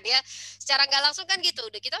gitu kan ya. Secara nggak langsung kan gitu,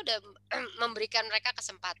 kita udah memberikan mereka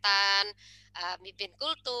kesempatan mimpin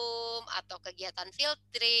kultum atau kegiatan field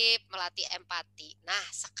trip, melatih empati. Nah,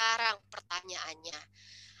 sekarang pertanyaannya,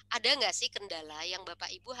 ada nggak sih kendala yang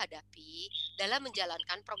Bapak Ibu hadapi dalam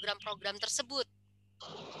menjalankan program-program tersebut?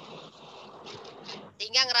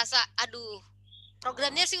 Sehingga ngerasa, aduh,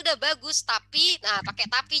 programnya sih udah bagus, tapi, nah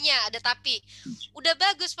pakai tapinya, ada tapi. Udah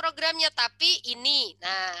bagus programnya, tapi ini.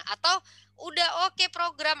 Nah, atau udah oke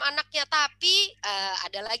program anaknya, tapi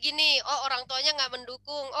ada lagi nih, oh orang tuanya nggak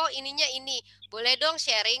mendukung, oh ininya ini. Boleh dong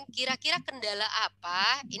sharing, kira-kira kendala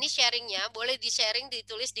apa? Ini sharingnya, boleh di-sharing,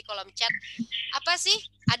 ditulis di kolom chat. Apa sih?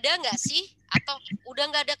 Ada nggak sih? Atau udah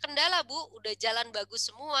nggak ada kendala Bu, udah jalan bagus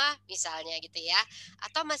semua misalnya gitu ya.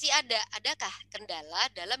 Atau masih adakah kendala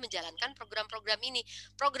dalam menjalankan program-program ini?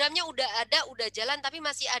 Programnya udah ada, udah jalan, tapi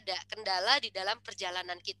masih ada kendala di dalam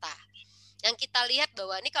perjalanan kita. Yang kita lihat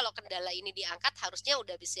bahwa ini kalau kendala ini diangkat harusnya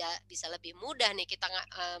udah bisa lebih mudah nih kita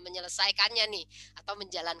menyelesaikannya nih atau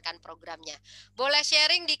menjalankan programnya. Boleh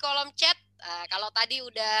sharing di kolom chat. Kalau tadi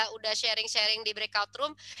udah sharing di breakout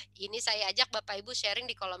room, ini saya ajak Bapak Ibu sharing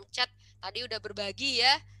di kolom chat. Tadi udah berbagi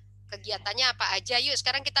ya kegiatannya apa aja. Yuk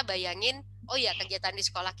sekarang kita bayangin, oh ya kegiatan di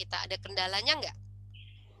sekolah kita ada kendalanya nggak?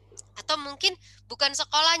 Atau mungkin bukan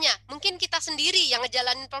sekolahnya, mungkin kita sendiri yang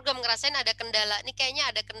ngejalanin program ngerasain ada kendala. Ini kayaknya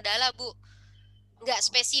ada kendala Bu. Nggak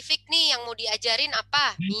spesifik nih yang mau diajarin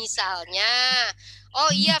apa. Misalnya,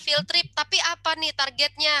 oh iya field trip, tapi apa nih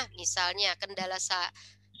targetnya? Misalnya kendala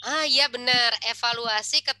iya benar,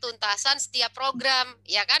 evaluasi ketuntasan setiap program,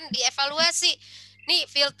 ya kan dievaluasi. Nih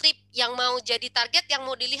field trip yang mau jadi target, yang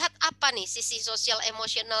mau dilihat apa nih sisi sosial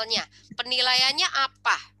emosionalnya, penilaiannya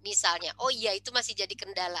apa misalnya. Oh iya itu masih jadi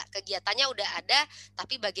kendala, kegiatannya udah ada,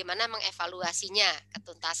 tapi bagaimana mengevaluasinya,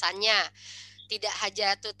 ketuntasannya. Tidak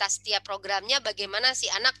hanya tuntas setiap programnya, bagaimana si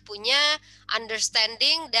anak punya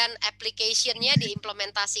understanding dan application-nya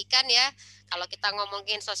diimplementasikan ya. Kalau kita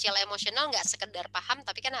ngomongin sosial emosional nggak sekedar paham,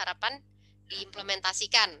 tapi kan harapan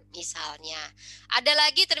diimplementasikan misalnya. Ada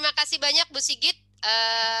lagi, terima kasih banyak Bu Sigit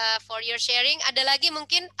for your sharing. Ada lagi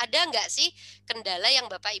mungkin, ada nggak sih kendala yang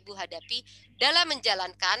Bapak Ibu hadapi dalam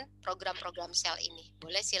menjalankan program-program sel ini?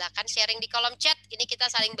 Boleh silakan sharing di kolom chat, ini kita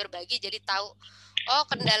saling berbagi jadi tahu. Oh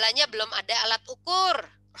kendalanya belum ada alat ukur.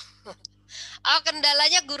 Oh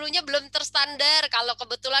kendalanya gurunya belum terstandar. Kalau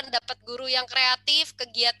kebetulan dapat guru yang kreatif,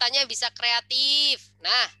 kegiatannya bisa kreatif.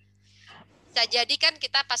 Nah, bisa jadi kan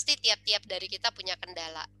kita pasti tiap-tiap dari kita punya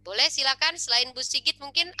kendala. Boleh silakan selain Bu Sigit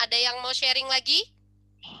mungkin ada yang mau sharing lagi?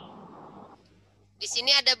 Di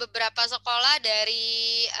sini ada beberapa sekolah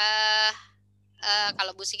dari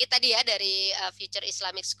kalau Bu Sigit tadi ya dari Future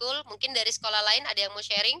Islamic School. Mungkin dari sekolah lain ada yang mau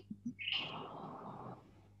sharing?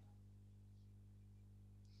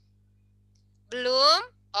 Belum?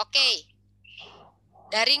 Oke.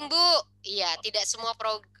 Daring Bu. Iya, tidak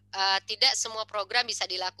semua program bisa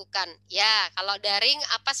dilakukan. Ya, kalau daring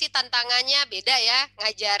apa sih tantangannya? Beda ya,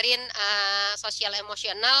 ngajarin sosial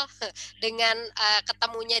emosional dengan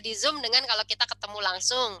ketemunya di Zoom dengan kalau kita ketemu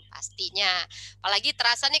langsung pastinya. Apalagi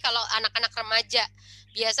terasa nih kalau anak-anak remaja.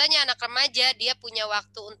 Biasanya anak remaja dia punya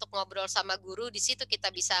waktu untuk ngobrol sama guru, di situ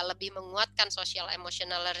kita bisa lebih menguatkan social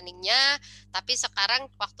emotional learning-nya, tapi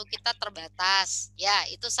sekarang waktu kita terbatas. Ya,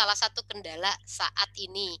 itu salah satu kendala saat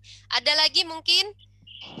ini. Ada lagi mungkin?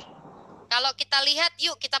 Kalau kita lihat,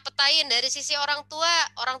 yuk kita petain dari sisi orang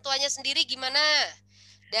tuanya sendiri gimana?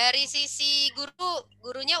 Dari sisi guru,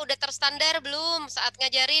 gurunya udah terstandar belum? Saat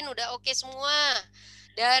ngajarin udah oke semua.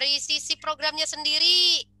 Dari sisi programnya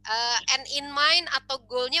sendiri, end in mind atau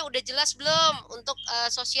goalnya udah jelas belum untuk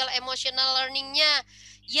social emotional learningnya?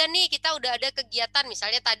 Ya nih, kita udah ada kegiatan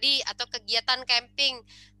misalnya tadi atau kegiatan camping,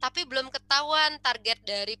 tapi belum ketahuan target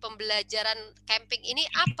dari pembelajaran camping ini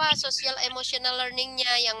apa social emotional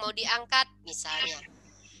learningnya yang mau diangkat misalnya.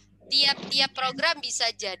 Tiap-tiap program bisa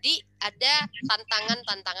jadi ada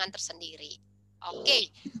tantangan-tantangan tersendiri. Oke,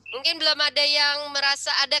 mungkin belum ada yang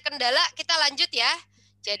merasa ada kendala, kita lanjut ya.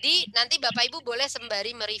 Jadi nanti Bapak Ibu boleh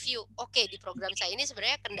sembari mereview. Oke, di program saya ini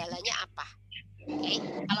sebenarnya kendalanya apa? Oke,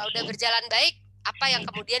 kalau udah berjalan baik, apa yang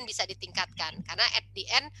kemudian bisa ditingkatkan? Karena at the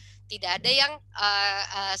end tidak ada yang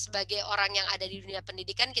sebagai orang yang ada di dunia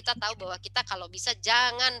pendidikan, kita tahu bahwa kita kalau bisa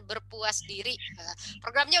jangan berpuas diri.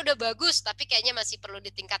 Programnya udah bagus, tapi kayaknya masih perlu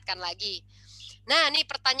ditingkatkan lagi. Nah, ini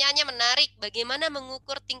pertanyaannya menarik. Bagaimana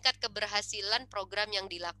mengukur tingkat keberhasilan program yang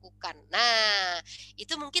dilakukan? Nah,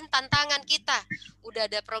 itu mungkin tantangan kita. Udah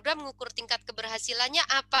ada program mengukur tingkat keberhasilannya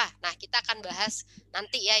apa? Nah, kita akan bahas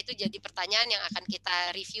nanti ya. Itu jadi pertanyaan yang akan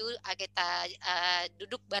kita review, kita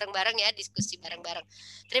duduk bareng-bareng ya, diskusi bareng-bareng.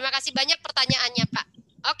 Terima kasih banyak pertanyaannya, Pak.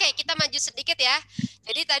 Oke, kita maju sedikit ya.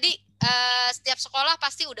 Jadi tadi setiap sekolah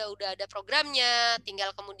pasti udah ada programnya,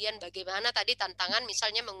 tinggal kemudian bagaimana tadi tantangan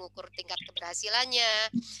misalnya mengukur tingkat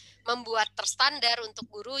keberhasilannya, membuat terstandar untuk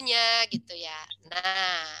gurunya gitu ya.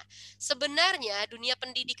 Nah, sebenarnya dunia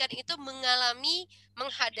pendidikan itu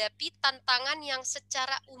menghadapi tantangan yang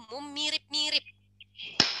secara umum mirip-mirip.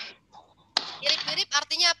 Mirip-mirip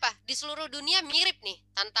artinya apa? Di seluruh dunia mirip nih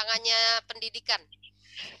tantangannya pendidikan.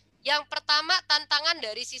 Yang pertama tantangan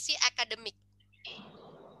dari sisi akademik.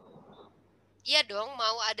 Iya dong,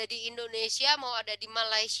 mau ada di Indonesia, mau ada di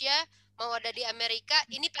Malaysia, mau ada di Amerika,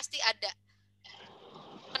 ini pasti ada.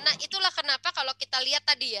 Karena itulah kenapa kalau kita lihat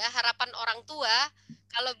tadi ya, harapan orang tua,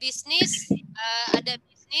 kalau bisnis, ada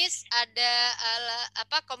bisnis, ada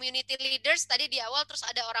community leaders tadi di awal, terus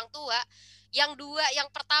ada orang tua. Yang dua,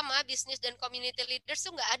 yang pertama bisnis dan community leaders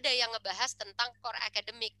itu nggak ada yang ngebahas tentang core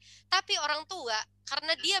akademik. Tapi orang tua,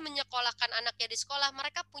 karena dia menyekolahkan anaknya di sekolah,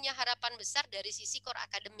 mereka punya harapan besar dari sisi core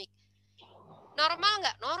akademik. Normal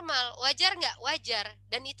nggak? Normal. Wajar nggak? Wajar.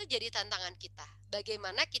 Dan itu jadi tantangan kita.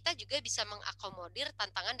 Bagaimana kita juga bisa mengakomodir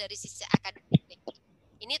tantangan dari sisi akademik.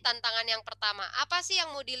 Ini tantangan yang pertama. Apa sih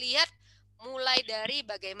yang mau dilihat? Mulai dari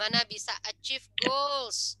bagaimana bisa achieve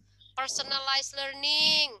goals, personalized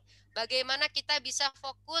learning, bagaimana kita bisa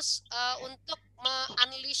fokus untuk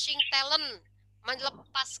unleashing talent,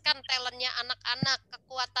 melepaskan talentnya anak-anak,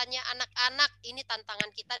 kekuatannya anak-anak. Ini tantangan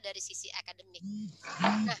kita dari sisi akademik.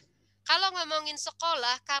 Nah, kalau ngomongin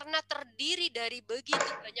sekolah, karena terdiri dari begitu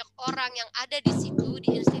banyak orang yang ada di situ,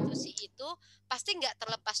 di institusi itu, pasti nggak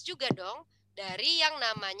terlepas juga dong dari yang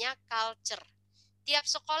namanya culture. Tiap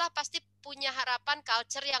sekolah pasti punya harapan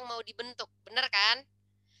culture yang mau dibentuk, bener kan?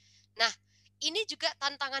 Nah, ini juga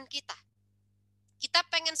tantangan kita. Kita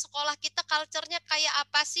pengen sekolah kita culture-nya kayak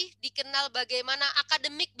apa sih? Dikenal bagaimana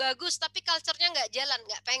akademik bagus, tapi culture-nya nggak jalan,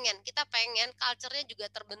 nggak pengen. Kita pengen culture-nya juga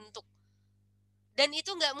terbentuk. Dan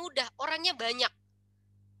itu nggak mudah, orangnya banyak.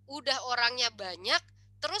 Udah orangnya banyak,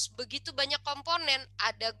 terus begitu banyak komponen.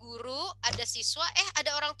 Ada guru, ada siswa,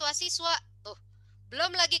 ada orang tua siswa. Tuh,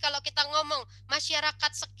 belum lagi kalau kita ngomong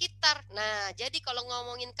masyarakat sekitar. Nah, jadi kalau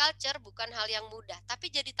ngomongin culture bukan hal yang mudah.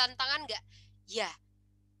 Tapi jadi tantangan nggak? Ya,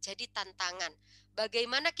 jadi tantangan.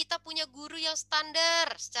 Bagaimana kita punya guru yang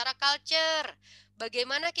standar secara culture?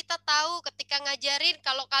 Bagaimana kita tahu ketika ngajarin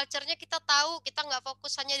kalau culture-nya kita tahu, kita nggak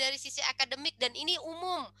fokus hanya dari sisi akademik dan ini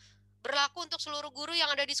umum. Berlaku untuk seluruh guru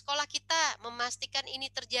yang ada di sekolah kita, memastikan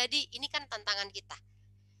ini terjadi. Ini kan tantangan kita.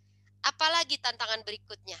 Apalagi tantangan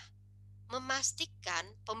berikutnya? Memastikan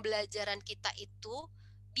pembelajaran kita itu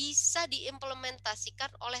bisa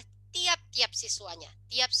diimplementasikan oleh tiap-tiap siswanya.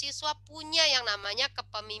 Tiap siswa punya yang namanya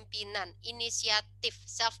kepemimpinan, inisiatif,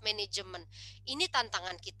 self-management. Ini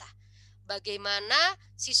tantangan kita. Bagaimana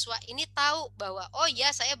siswa ini tahu bahwa oh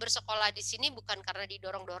ya saya bersekolah di sini bukan karena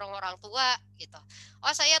didorong-dorong orang tua gitu.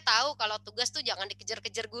 Oh saya tahu kalau tugas tuh jangan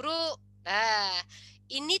dikejar-kejar guru. Nah,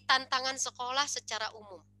 ini tantangan sekolah secara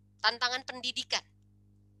umum, tantangan pendidikan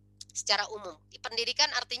secara umum. Di pendidikan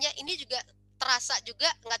artinya ini juga terasa juga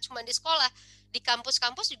nggak cuma di sekolah, di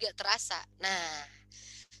kampus-kampus juga terasa. Nah,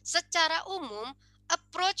 secara umum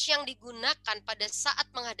approach yang digunakan pada saat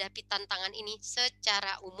menghadapi tantangan ini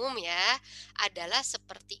secara umum ya adalah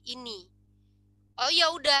seperti ini. Oh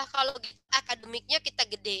ya udah, kalau akademiknya kita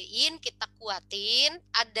gedein, kita kuatin,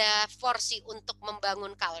 ada porsi untuk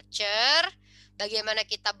membangun culture, bagaimana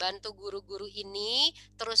kita bantu guru-guru ini,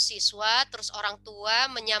 terus siswa, terus orang tua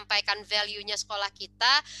menyampaikan value-nya sekolah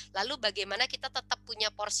kita, lalu bagaimana kita tetap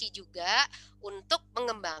punya porsi juga untuk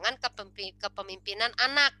mengembangkan kepemimpinan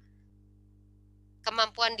anak.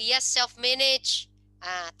 Kemampuan dia self-manage.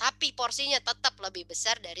 Nah, tapi porsinya tetap lebih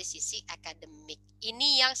besar dari sisi akademik.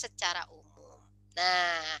 Ini yang secara umum.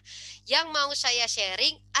 Nah, yang mau saya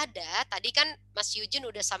sharing ada, tadi kan Mas Yujin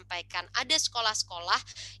udah sampaikan, ada sekolah-sekolah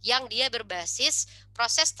yang dia berbasis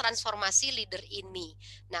proses transformasi leader ini.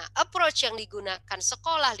 Nah, approach yang digunakan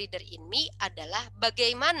sekolah leader ini adalah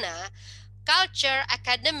bagaimana culture,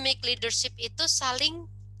 academic, leadership itu saling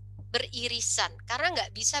beririsan, karena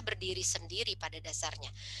nggak bisa berdiri sendiri pada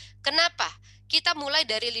dasarnya. Kenapa? Kita mulai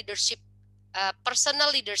dari leadership,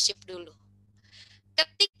 personal leadership dulu.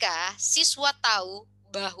 Ketika siswa tahu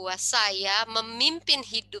bahwa saya memimpin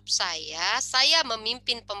hidup saya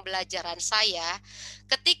memimpin pembelajaran saya,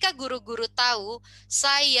 ketika guru-guru tahu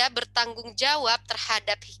saya bertanggung jawab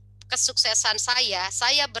terhadap kesuksesan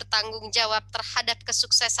saya bertanggung jawab terhadap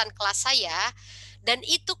kesuksesan kelas saya, dan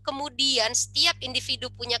itu kemudian setiap individu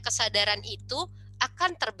punya kesadaran itu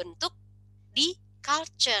akan terbentuk di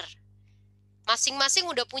culture. Masing-masing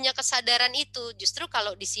udah punya kesadaran itu. Justru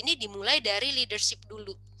kalau di sini dimulai dari leadership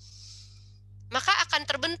dulu, maka akan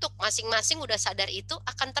terbentuk, masing-masing udah sadar itu,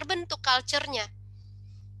 akan terbentuk culture-nya.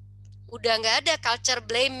 Udah nggak ada culture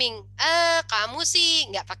blaming. Kamu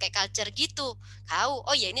sih nggak pakai culture gitu. Kau,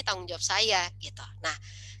 oh ya ini tanggung jawab saya gitu. Nah,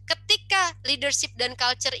 ketika leadership dan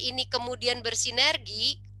culture ini kemudian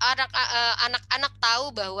bersinergi, anak-anak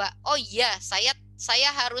tahu bahwa oh iya saya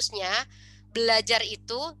harusnya belajar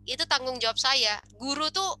itu tanggung jawab saya.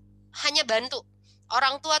 Guru tuh hanya bantu.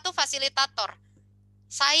 Orang tua tuh fasilitator.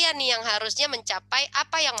 Saya nih yang harusnya mencapai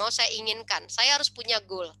apa yang mau saya inginkan. Saya harus punya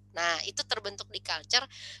goal. Nah, itu terbentuk di culture.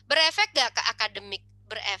 Berefek gak ke akademik?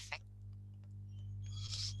 Berefek.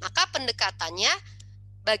 Maka pendekatannya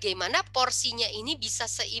bagaimana porsinya ini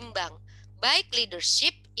bisa seimbang. Baik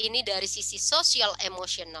leadership ini dari sisi sosial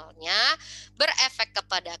emosionalnya berefek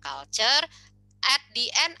kepada culture, at the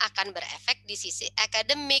end akan berefek di sisi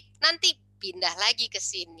akademik. Nanti pindah lagi ke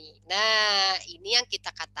sini. Nah, ini yang kita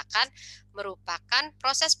katakan merupakan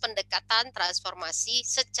proses pendekatan transformasi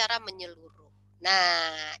secara menyeluruh.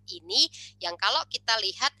 Nah, ini yang kalau kita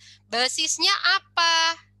lihat basisnya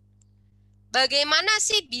apa? Bagaimana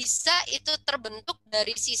sih bisa itu terbentuk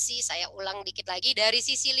dari sisi, saya ulang dikit lagi, dari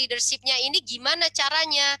sisi leadership-nya ini gimana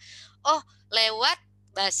caranya? Oh, lewat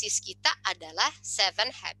basis kita adalah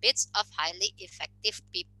 7 Habits of Highly Effective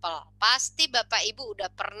People. Pasti Bapak Ibu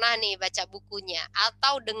udah pernah nih baca bukunya,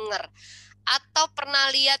 atau dengar, atau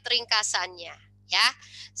pernah lihat ringkasannya. Ya,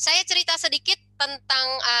 saya cerita sedikit tentang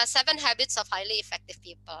 7 Habits of Highly Effective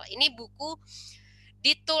People. Ini buku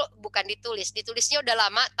ditulisnya udah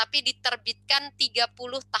lama, tapi diterbitkan 30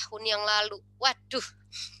 tahun yang lalu. Waduh,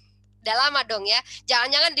 udah lama dong ya.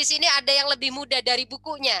 Jangan-jangan di sini ada yang lebih muda dari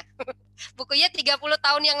bukunya. Bukunya 30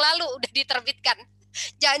 tahun yang lalu udah diterbitkan.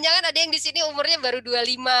 Jangan-jangan ada yang di sini umurnya baru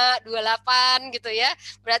 25, 28 gitu ya.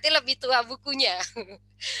 Berarti lebih tua bukunya.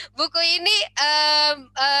 Buku ini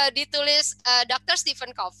ditulis Dr.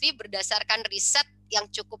 Stephen Covey berdasarkan riset yang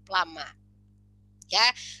cukup lama. Ya,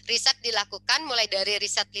 riset dilakukan mulai dari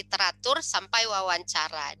riset literatur sampai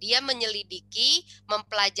wawancara. Dia menyelidiki,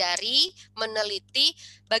 mempelajari, meneliti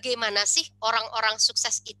bagaimana sih orang-orang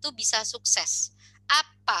sukses itu bisa sukses.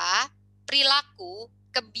 Apa perilaku,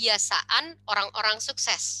 kebiasaan orang-orang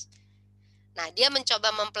sukses. Nah, dia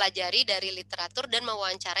mencoba mempelajari dari literatur dan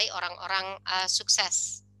mewawancarai orang-orang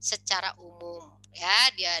sukses secara umum.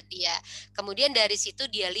 Ya, dia kemudian dari situ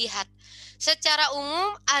dia lihat secara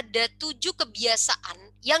umum ada 7 kebiasaan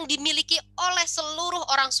yang dimiliki oleh seluruh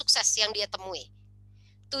orang sukses yang dia temui.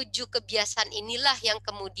 7 kebiasaan inilah yang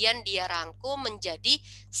kemudian dia rangkum menjadi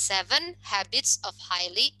 7 Habits of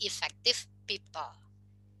Highly Effective People.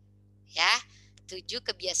 Ya, 7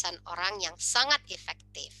 kebiasaan orang yang sangat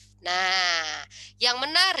efektif. Nah, yang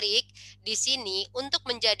menarik di sini untuk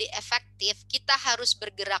menjadi efektif kita harus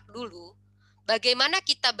bergerak dulu. Bagaimana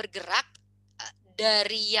kita bergerak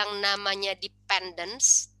dari yang namanya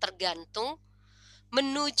dependence, tergantung,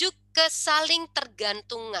 menuju ke saling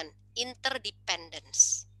tergantungan,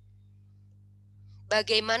 interdependence.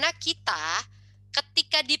 Bagaimana kita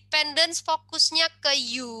ketika dependence fokusnya ke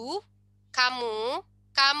you,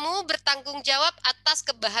 kamu bertanggung jawab atas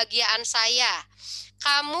kebahagiaan saya.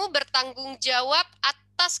 Kamu bertanggung jawab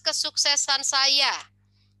atas kesuksesan saya.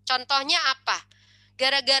 Contohnya apa?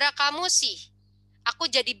 Gara-gara kamu sih, aku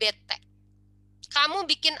jadi bete. Kamu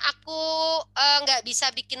bikin aku nggak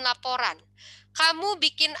bisa bikin laporan. Kamu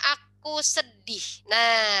bikin aku sedih.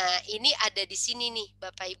 Nah, ini ada di sini nih,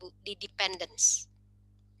 Bapak Ibu, di dependence.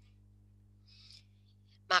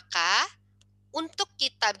 Maka, untuk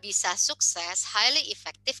kita bisa sukses, highly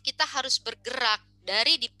effective, kita harus bergerak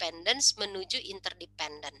dari dependence menuju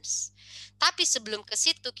interdependence. Tapi sebelum ke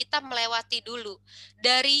situ, kita melewati dulu.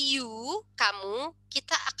 Dari you, kamu,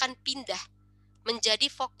 kita akan pindah menjadi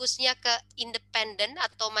fokusnya ke independen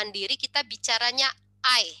atau mandiri. Kita bicaranya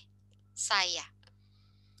I, saya.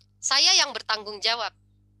 Saya yang bertanggung jawab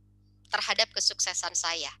terhadap kesuksesan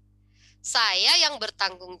saya. Saya yang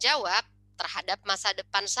bertanggung jawab terhadap masa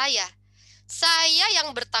depan saya. Saya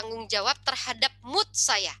yang bertanggung jawab terhadap mood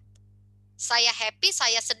saya. Saya happy,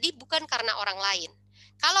 saya sedih bukan karena orang lain.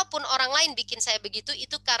 Kalaupun orang lain bikin saya begitu,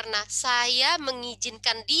 itu karena saya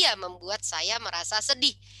mengizinkan dia membuat saya merasa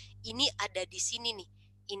sedih. Ini ada di sini nih,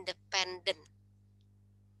 independen.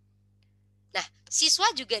 Nah, siswa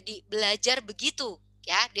juga belajar begitu.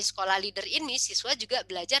 Ya, di sekolah leader ini siswa juga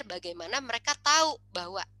belajar bagaimana mereka tahu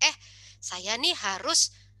bahwa saya nih harus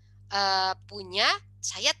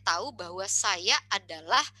saya tahu bahwa saya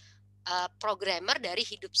adalah programmer dari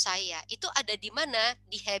hidup saya. Itu ada di mana?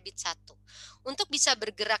 Di habit 1. Untuk bisa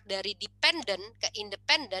bergerak dari dependent ke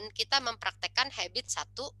independen, kita mempraktekkan habit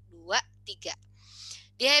 1, 2, 3.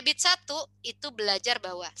 Di habit 1 itu belajar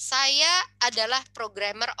bahwa saya adalah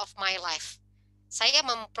programmer of my life. Saya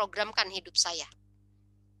memprogramkan hidup saya.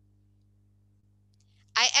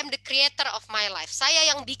 I am the creator of my life.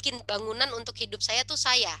 Saya yang bikin bangunan untuk hidup saya tuh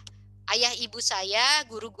saya. Ayah ibu saya,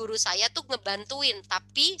 guru-guru saya tuh ngebantuin,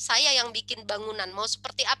 tapi saya yang bikin bangunan. Mau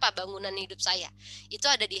seperti apa bangunan hidup saya?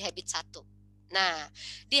 Itu ada di habit 1. Nah,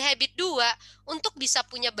 di habit 2, untuk bisa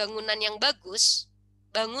punya bangunan yang bagus,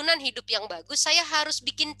 bangunan hidup yang bagus, saya harus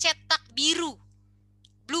bikin cetak biru,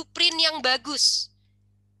 blueprint yang bagus.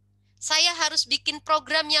 Saya harus bikin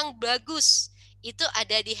program yang bagus. Itu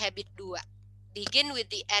ada di habit 2. Begin with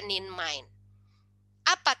the end in mind.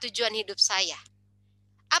 Apa tujuan hidup saya?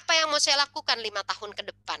 Apa yang mau saya lakukan 5 tahun ke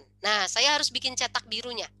depan? Nah, saya harus bikin cetak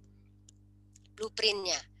birunya,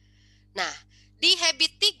 blueprintnya. Nah, di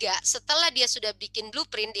habit 3, setelah dia sudah bikin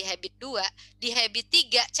blueprint di habit 2, di habit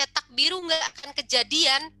 3, cetak biru nggak akan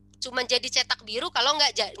kejadian. Cuma jadi cetak biru kalau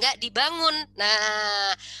nggak dibangun.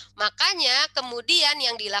 Nah, makanya kemudian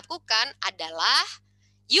yang dilakukan adalah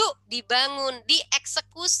yuk dibangun,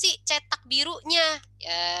 dieksekusi cetak birunya.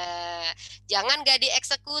 Jangan gak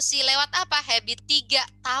dieksekusi lewat apa? Habit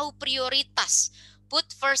 3, tahu prioritas. Put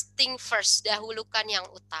first thing first, dahulukan yang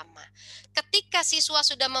utama. Ketika siswa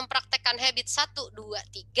sudah mempraktekkan habit 1, 2,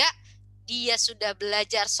 3, dia sudah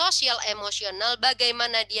belajar sosial emosional,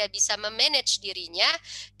 bagaimana dia bisa memanage dirinya,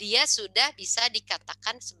 dia sudah bisa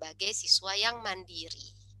dikatakan sebagai siswa yang mandiri.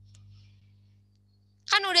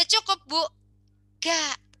 Kan udah cukup, Bu?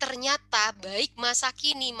 Gak, ternyata baik masa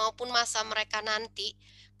kini maupun masa mereka nanti,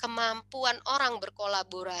 kemampuan orang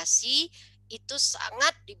berkolaborasi itu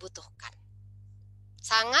sangat dibutuhkan.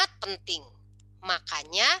 Sangat penting.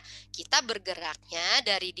 Makanya kita bergeraknya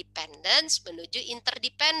dari dependence menuju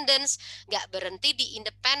interdependence. Gak berhenti di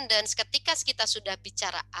independence. Ketika kita sudah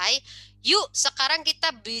bicara I, yuk sekarang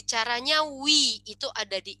kita bicaranya we. Itu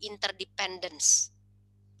ada di interdependence.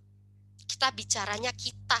 Kita bicaranya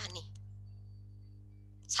kita nih.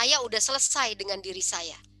 Saya udah selesai dengan diri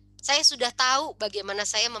saya. Saya sudah tahu bagaimana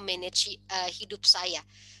saya memanage hidup saya.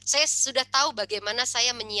 Saya sudah tahu bagaimana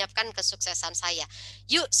saya menyiapkan kesuksesan saya.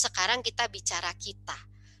 Yuk sekarang kita bicara kita.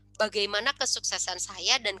 Bagaimana kesuksesan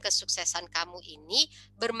saya dan kesuksesan kamu ini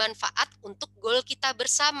bermanfaat untuk goal kita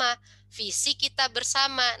bersama, visi kita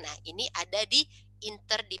bersama. Nah, ini ada di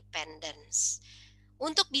interdependence.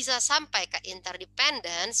 Untuk bisa sampai ke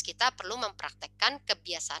interdependence, kita perlu mempraktekkan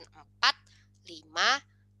kebiasaan 4,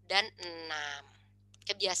 5, dan 6.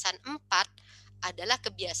 Kebiasaan 4 adalah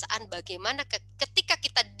kebiasaan bagaimana ketika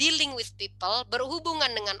kita dealing with people, berhubungan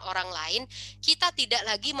dengan orang lain, kita tidak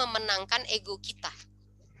lagi memenangkan ego kita.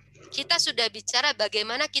 Kita sudah bicara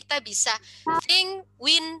bagaimana kita bisa think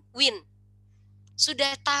win-win.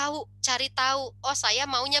 Sudah tahu, cari tahu, oh saya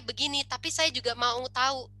maunya begini, tapi saya juga mau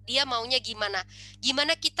tahu dia maunya gimana.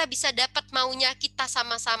 Gimana kita bisa dapat maunya kita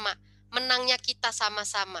sama-sama, menangnya kita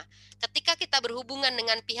sama-sama. Ketika kita berhubungan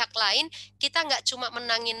dengan pihak lain, kita nggak cuma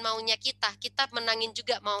menangin maunya kita menangin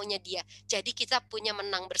juga maunya dia. Jadi kita punya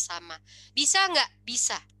menang bersama. Bisa nggak?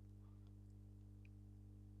 Bisa.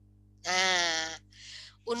 Nah,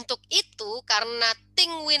 Untuk itu, karena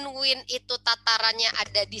think win-win itu tatarannya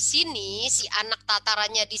ada di sini, si anak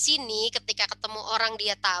tatarannya di sini, ketika ketemu orang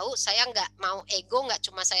dia tahu, saya nggak mau ego, nggak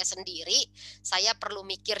cuma saya sendiri, saya perlu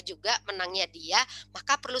mikir juga menangnya dia,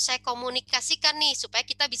 maka perlu saya komunikasikan nih, supaya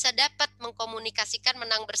kita bisa dapat mengkomunikasikan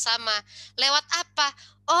menang bersama. Lewat apa?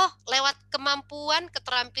 Oh, lewat kemampuan,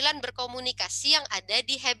 keterampilan berkomunikasi yang ada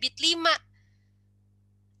di habit 5.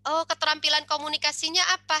 Oh, keterampilan komunikasinya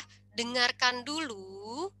apa? Dengarkan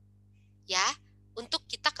dulu, ya, untuk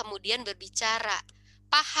kita kemudian berbicara.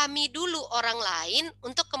 Pahami dulu orang lain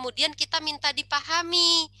untuk kemudian kita minta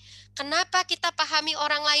dipahami. Kenapa kita pahami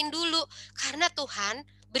orang lain dulu? Karena Tuhan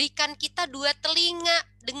berikan kita 2 telinga,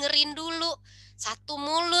 dengerin dulu. 1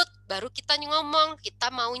 mulut, baru kita ngomong, kita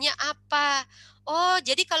maunya apa. Oh,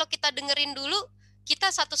 jadi kalau kita dengerin dulu, kita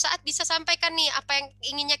satu saat bisa sampaikan nih apa yang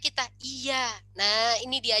inginnya kita. Iya, nah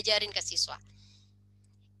ini diajarin ke siswa.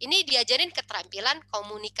 Ini diajarin keterampilan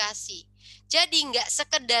komunikasi. Jadi nggak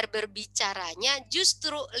sekedar berbicaranya,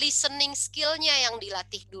 justru listening skill-nya yang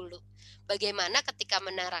dilatih dulu. Bagaimana ketika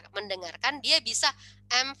mendengarkan, dia bisa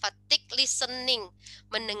emphatic listening,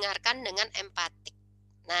 mendengarkan dengan empatik.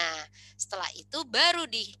 Nah, setelah itu baru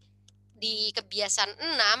di kebiasaan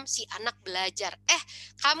 6 si anak belajar.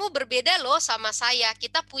 Kamu berbeda loh sama saya.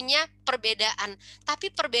 Kita punya perbedaan.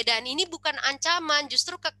 Tapi perbedaan ini bukan ancaman,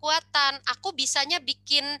 justru kekuatan. Aku bisanya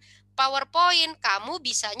bikin PowerPoint, kamu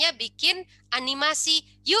bisanya bikin animasi.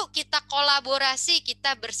 Yuk kita kolaborasi,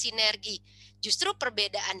 kita bersinergi. Justru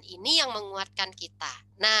perbedaan ini yang menguatkan kita.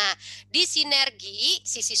 Nah, di sinergi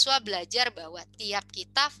si siswa belajar bahwa tiap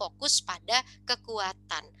kita fokus pada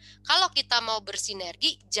kekuatan. Kalau kita mau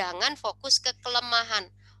bersinergi, jangan fokus ke kelemahan,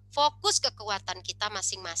 fokus ke kekuatan kita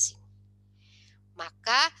masing-masing.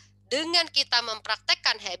 Maka dengan kita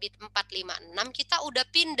mempraktekkan habit 4, 5, 6, kita udah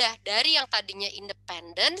pindah dari yang tadinya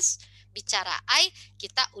independence, bicara I,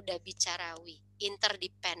 kita udah bicara we,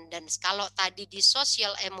 interdependence. Kalau tadi di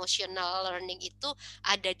social emotional learning itu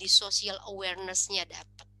ada di social awareness-nya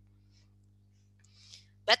dapat.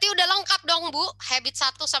 Berarti udah lengkap dong Bu, habit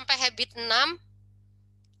 1 sampai habit 6.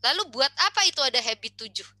 Lalu buat apa itu ada habit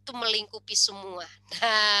 7? Itu melingkupi semua.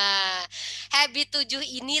 Nah, habit 7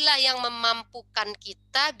 inilah yang memampukan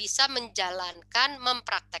kita bisa menjalankan,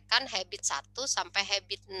 mempraktekkan habit 1 sampai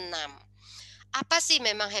habit 6. Apa sih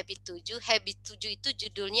memang habit 7? Habit 7 itu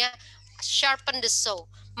judulnya sharpen the saw,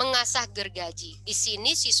 mengasah gergaji. Di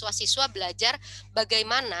sini siswa-siswa belajar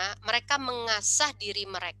bagaimana mereka mengasah diri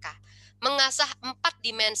mereka. Mengasah 4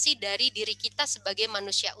 dimensi dari diri kita sebagai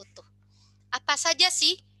manusia utuh. Apa saja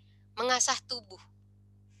sih? Mengasah tubuh.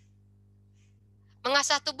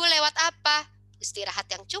 Mengasah tubuh lewat apa? Istirahat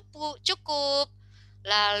yang cukup,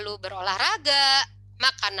 lalu berolahraga,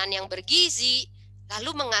 makanan yang bergizi,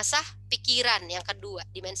 lalu mengasah pikiran yang kedua,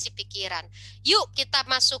 dimensi pikiran. Yuk kita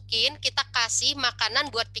masukin, kita kasih makanan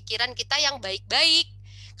buat pikiran kita yang baik-baik.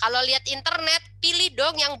 Kalau lihat internet, pilih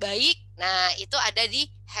dong yang baik. Nah, itu ada di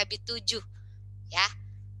habit 7. Ya,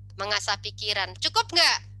 mengasah pikiran. Cukup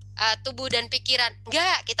nggak? Tubuh dan pikiran.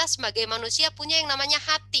 Enggak, kita sebagai manusia punya yang namanya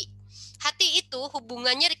hati. Hati itu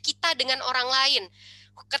hubungannya kita dengan orang lain.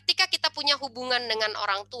 Ketika kita punya hubungan dengan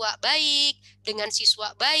orang tua baik, dengan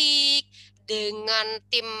siswa baik, dengan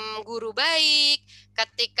tim guru baik,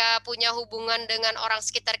 ketika punya hubungan dengan orang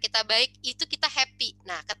sekitar kita baik, itu kita happy.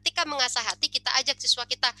 Nah, ketika mengasah hati, kita ajak siswa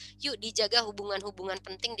kita, yuk dijaga hubungan-hubungan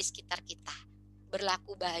penting di sekitar kita.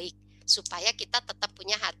 Berlaku baik, supaya kita tetap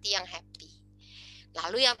punya hati yang happy.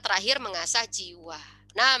 Lalu yang terakhir mengasah jiwa.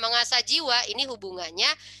 Nah, mengasah jiwa ini hubungannya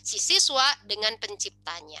si siswa dengan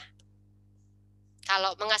penciptanya.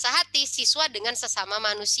 Kalau mengasah hati, siswa dengan sesama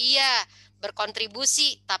manusia,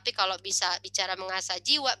 berkontribusi. Tapi kalau bisa bicara mengasah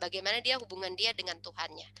jiwa, bagaimana dia hubungan dia dengan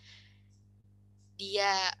Tuhannya.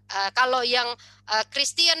 Dia kalau yang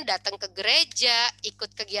Kristen datang ke gereja,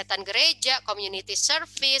 ikut kegiatan gereja, community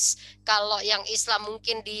service. Kalau yang Islam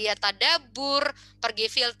mungkin dia tadabur, pergi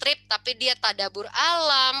field trip tapi dia tadabur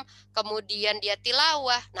alam, kemudian dia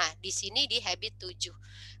tilawah. Nah, di sini di habit 7.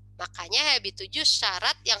 Makanya habit 7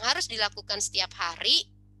 syarat yang harus dilakukan setiap hari.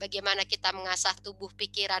 Bagaimana kita mengasah tubuh,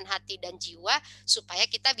 pikiran, hati, dan jiwa supaya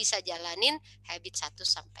kita bisa jalanin habit 1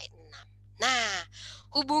 sampai 6. Nah,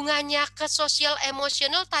 hubungannya ke sosial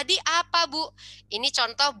emosional tadi apa, Bu? Ini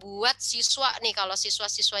contoh buat siswa nih, kalau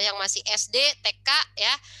siswa-siswa yang masih SD, TK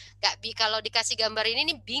ya, kalau dikasih gambar ini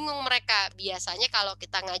nih bingung mereka. Biasanya kalau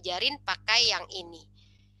kita ngajarin pakai yang ini.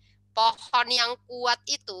 Pohon yang kuat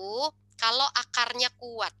itu kalau akarnya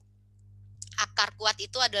kuat. Akar kuat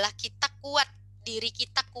itu adalah kita kuat diri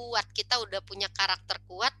kita kuat, kita udah punya karakter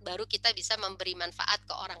kuat, baru kita bisa memberi manfaat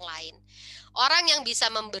ke orang lain. Orang yang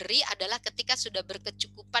bisa memberi adalah ketika sudah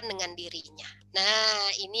berkecukupan dengan dirinya. Nah,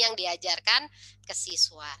 ini yang diajarkan ke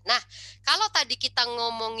siswa. Nah, kalau tadi kita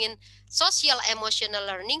ngomongin social emotional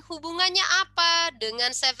learning, hubungannya apa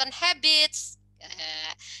dengan 7 habits?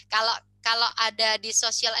 Kalau ada di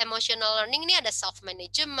social emotional learning ini ada self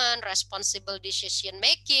management, responsible decision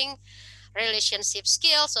making, relationship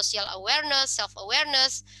skill, social awareness, self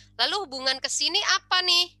awareness. Lalu hubungan ke sini apa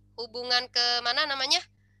nih? Hubungan ke mana namanya?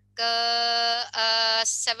 Ke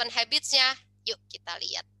 7 habits-nya. Yuk kita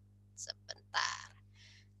lihat sebentar.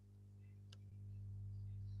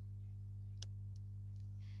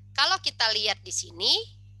 Kalau kita lihat di sini,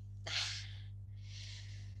 nah,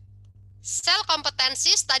 self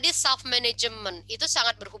competencies tadi self management itu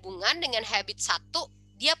sangat berhubungan dengan habit 1,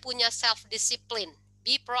 dia punya self discipline.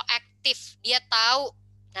 Be proaktif, dia tahu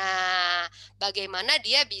nah bagaimana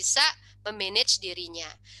dia bisa memanage dirinya.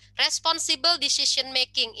 Responsible decision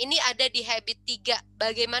making ini ada di habit 3,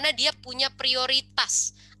 bagaimana dia punya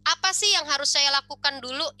prioritas. Apa sih yang harus saya lakukan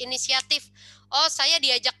dulu? Inisiatif. Oh, saya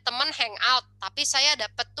diajak teman hangout, tapi saya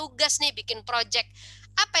dapat tugas nih bikin project.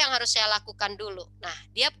 Apa yang harus saya lakukan dulu? Nah,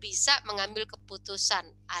 dia bisa mengambil keputusan.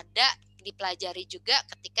 Ada dipelajari juga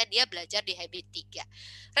ketika dia belajar di habit 3.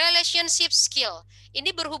 Relationship skill. Ini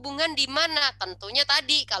berhubungan di mana? Tentunya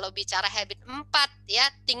tadi kalau bicara habit 4 ya,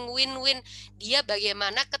 think win-win. Dia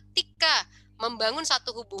bagaimana ketika membangun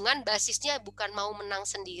satu hubungan basisnya bukan mau menang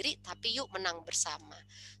sendiri tapi yuk menang bersama.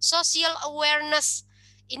 Social awareness.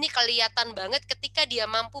 Ini kelihatan banget ketika dia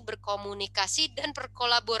mampu berkomunikasi dan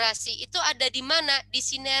berkolaborasi. Itu ada di mana? Di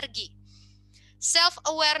sinergi. Self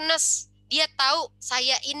awareness. Dia tahu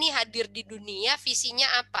saya ini hadir di dunia, visinya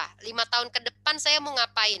apa? 5 tahun ke depan saya mau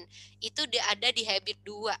ngapain? Itu dia ada di habit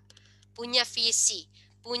 2. Punya visi,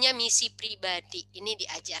 punya misi pribadi. Ini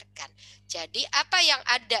diajarkan. Jadi apa yang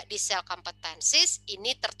ada di self competencies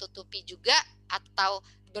ini tertutupi juga atau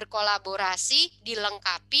berkolaborasi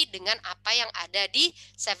dilengkapi dengan apa yang ada di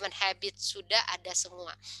 7 habits, sudah ada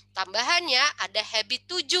semua. Tambahannya ada habit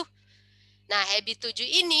 7. Nah, habit 7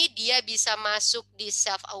 ini dia bisa masuk di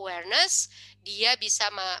self awareness, dia bisa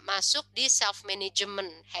masuk di self management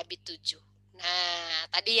habit 7. Nah,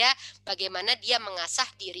 tadi ya bagaimana dia mengasah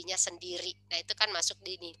dirinya sendiri. Nah, itu kan masuk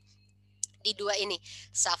di ini. Di 2 ini,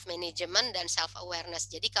 self management dan self awareness.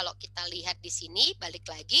 Jadi kalau kita lihat di sini balik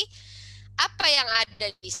lagi, apa yang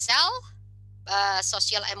ada di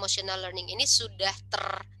social emotional learning ini sudah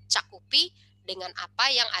tercakupi dengan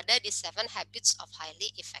apa yang ada di 7 habits of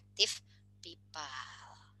highly effective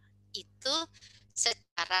people. Itu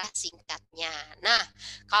secara singkatnya. Nah,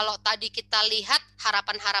 kalau tadi kita lihat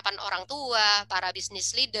harapan-harapan orang tua, para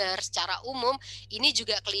business leader secara umum, ini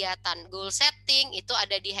juga kelihatan. Goal setting itu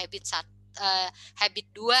ada di habit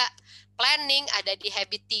 2, planning ada di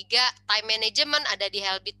habit 3, time management ada di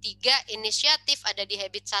habit 3, inisiatif ada di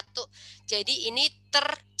habit 1. Jadi ini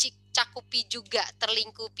tercakupi juga,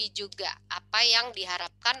 terlingkupi juga apa yang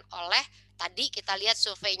diharapkan oleh tadi kita lihat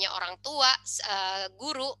surveinya orang tua,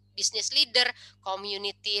 guru, business leader,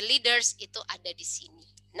 community leaders itu ada di sini.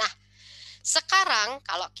 Nah, sekarang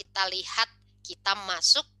kalau kita lihat, kita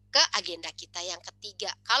masuk ke agenda kita yang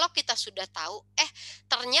ketiga. Kalau kita sudah tahu,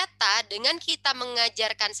 ternyata dengan kita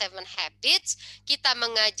mengajarkan 7 habits, kita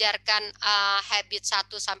mengajarkan habit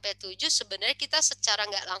 1 sampai 7, sebenarnya kita secara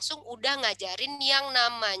nggak langsung udah ngajarin yang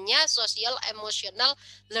namanya social emotional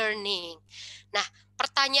learning. Nah,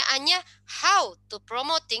 pertanyaannya, how to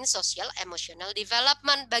promoting social emotional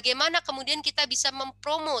development? Bagaimana kemudian kita bisa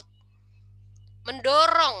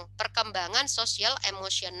mendorong perkembangan sosial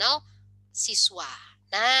emosional siswa?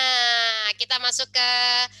 Nah, kita masuk ke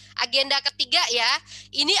agenda ketiga ya.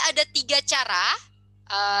 Ini ada 3 cara.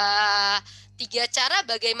 3 cara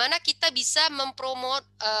bagaimana kita bisa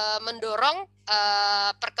mendorong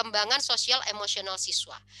perkembangan sosial emosional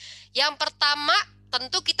siswa. Yang pertama,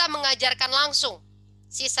 tentu kita mengajarkan langsung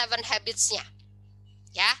si 7 habits-nya.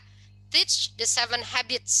 Ya, teach the 7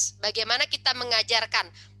 habits. Bagaimana kita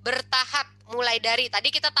mengajarkan bertahap, mulai dari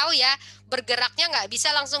tadi kita tahu ya, bergeraknya nggak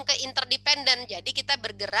bisa langsung ke interdependent. Jadi kita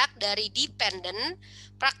bergerak dari dependent,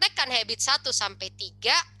 praktekkan habit 1 sampai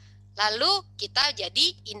 3, lalu kita jadi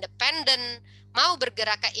independent. Mau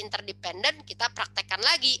bergerak ke interdependent, kita praktekkan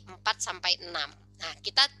lagi 4 sampai 6. Nah,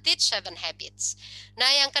 kita teach 7 habits. Nah,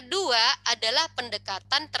 yang kedua adalah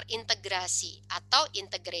pendekatan terintegrasi atau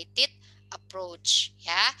integrated approach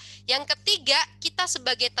ya. Yang ketiga, kita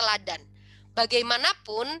sebagai teladan.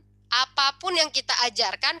 Bagaimanapun, apapun yang kita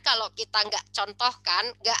ajarkan, kalau kita nggak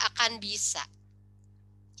contohkan, nggak akan bisa.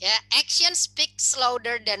 Ya, action speaks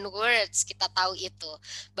louder than words. Kita tahu itu.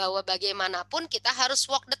 Bahwa bagaimanapun kita harus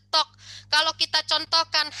walk the talk. Kalau kita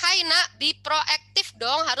contohkan, hai nak, be proaktif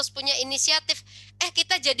dong, harus punya inisiatif.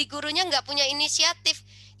 Kita jadi gurunya nggak punya inisiatif,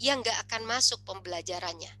 ya nggak akan masuk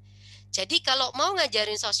pembelajarannya. Jadi kalau mau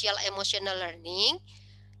ngajarin social emotional learning,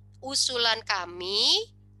 usulan kami,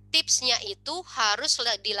 tipsnya itu harus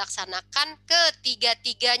dilaksanakan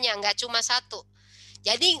ketiga-tiganya, nggak cuma satu.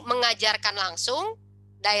 Jadi mengajarkan langsung,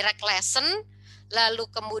 direct lesson, lalu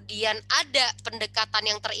kemudian ada pendekatan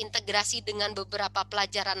yang terintegrasi dengan beberapa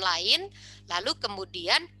pelajaran lain, lalu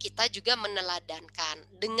kemudian kita juga meneladankan.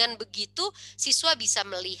 Dengan begitu siswa bisa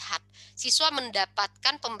melihat, siswa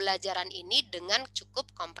mendapatkan pembelajaran ini dengan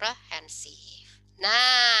cukup komprehensif.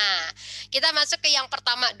 Nah, kita masuk ke yang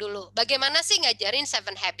pertama dulu. Bagaimana sih ngajarin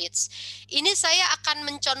 7 Habits? Ini saya akan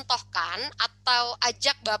mencontohkan atau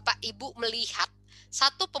ajak Bapak Ibu melihat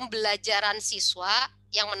satu pembelajaran siswa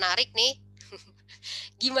yang menarik nih.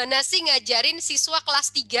 Gimana sih ngajarin siswa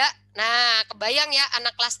kelas 3? Nah, kebayang ya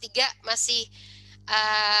anak kelas 3 masih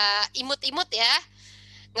imut-imut ya.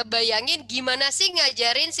 Ngebayangin gimana sih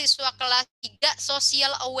ngajarin siswa kelas 3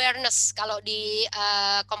 social awareness. Kalau di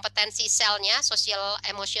kompetensi selnya, social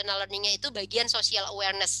emotional learning-nya itu bagian social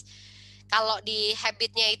awareness. Kalau di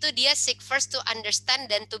habitnya itu dia seek first to understand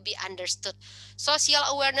then to be understood. Social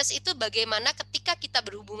awareness itu bagaimana ketika kita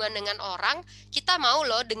berhubungan dengan orang, kita mau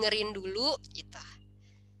loh dengerin dulu gitu.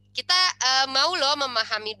 Kita mau loh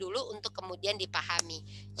memahami dulu untuk kemudian dipahami.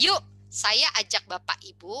 Yuk, saya ajak Bapak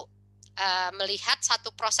Ibu melihat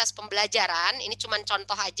satu proses pembelajaran, ini cuma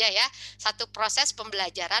contoh aja ya, satu proses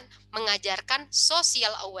pembelajaran mengajarkan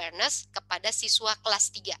social awareness kepada siswa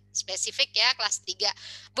kelas 3, spesifik ya kelas 3.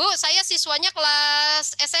 Bu, saya siswanya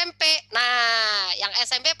kelas SMP, nah yang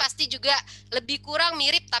SMP pasti juga lebih kurang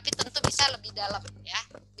mirip tapi tentu bisa lebih dalam ya,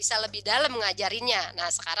 bisa lebih dalam mengajarinya.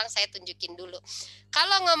 Nah sekarang saya tunjukin dulu.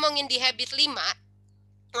 Kalau ngomongin di habit 5,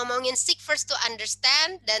 ngomongin seek first to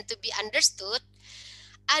understand dan to be understood,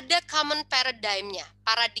 ada common paradigm-nya,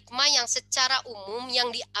 paradigma yang secara umum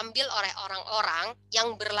yang diambil oleh orang-orang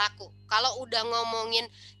yang berlaku. Kalau udah ngomongin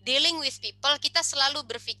dealing with people, kita selalu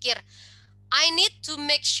berpikir, I need to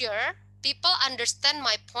make sure people understand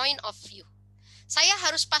my point of view. Saya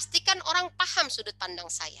harus pastikan orang paham sudut pandang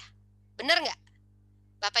saya. Benar nggak?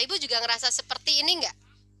 Bapak Ibu juga ngerasa seperti ini nggak?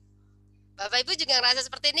 Bapak Ibu juga ngerasa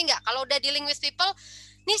seperti ini nggak? Kalau udah dealing with people,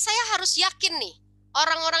 nih saya harus yakin nih,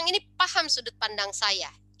 orang-orang ini paham sudut pandang saya.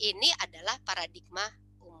 Ini adalah paradigma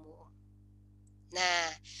umum. Nah,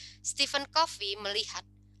 Stephen Covey melihat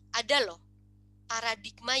ada loh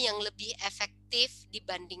paradigma yang lebih efektif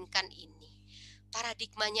dibandingkan ini.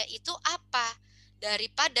 Paradigmanya itu apa?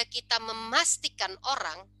 Daripada kita memastikan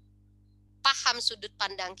orang paham sudut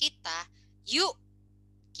pandang kita, yuk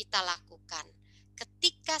kita lakukan.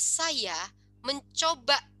 Ketika saya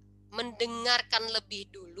mencoba mendengarkan lebih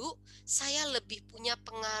dulu, saya lebih punya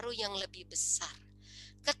pengaruh yang lebih besar.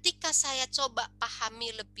 Ketika saya coba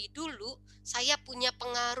pahami lebih dulu, saya punya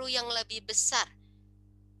pengaruh yang lebih besar.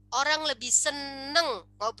 Orang lebih seneng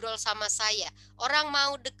ngobrol sama saya. Orang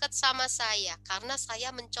mau dekat sama saya karena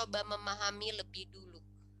saya mencoba memahami lebih dulu.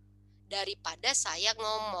 Daripada saya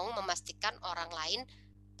ngomong memastikan orang lain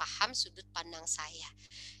paham sudut pandang saya.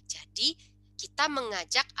 Jadi kita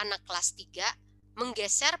mengajak anak kelas 3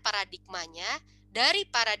 menggeser paradigmanya dari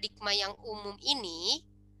paradigma yang umum ini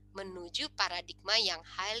menuju paradigma yang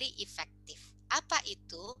highly effective. Apa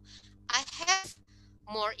itu? I have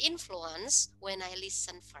more influence when I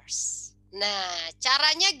listen first. Nah,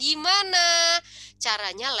 caranya gimana?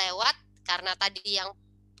 Caranya lewat, karena tadi yang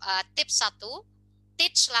tips 1,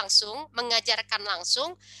 teach langsung, mengajarkan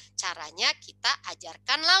langsung, caranya kita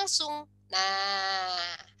ajarkan langsung.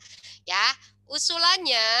 Nah, ya,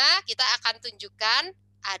 usulannya kita akan tunjukkan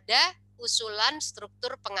ada usulan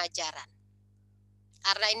struktur pengajaran.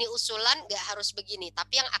 Karena ini usulan nggak harus begini,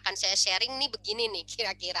 tapi yang akan saya sharing nih begini nih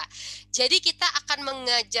kira-kira. Jadi kita akan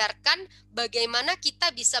mengajarkan bagaimana kita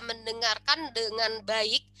bisa mendengarkan dengan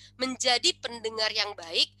baik, menjadi pendengar yang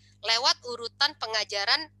baik lewat urutan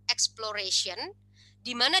pengajaran exploration,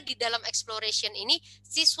 di mana di dalam exploration ini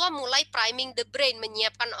siswa mulai priming the brain,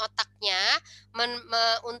 menyiapkan otaknya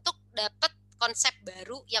untuk dapat konsep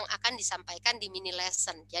baru yang akan disampaikan di mini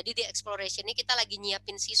lesson. Jadi di exploration ini kita lagi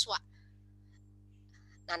nyiapin siswa.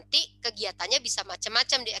 Nanti kegiatannya bisa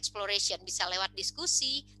macam-macam di exploration, bisa lewat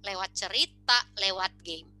diskusi, lewat cerita, lewat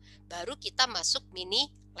game. Baru kita masuk mini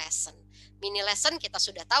lesson. Mini lesson kita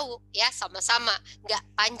sudah tahu ya, sama-sama,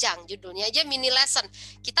 nggak panjang, judulnya aja mini lesson.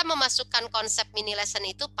 Kita memasukkan konsep mini lesson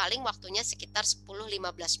itu paling waktunya sekitar 10-15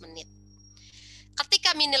 menit. Ketika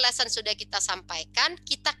ketika mini lesson sudah kita sampaikan,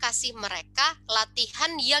 kita kasih mereka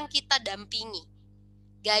latihan yang kita dampingi,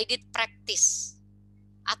 guided practice,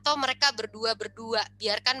 atau mereka berdua-berdua,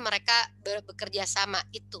 biarkan mereka bekerja sama.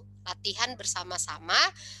 Itu latihan bersama-sama.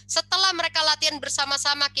 Setelah mereka latihan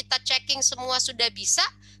bersama-sama, kita checking semua sudah bisa,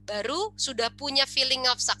 baru sudah punya feeling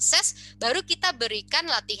of success, baru kita berikan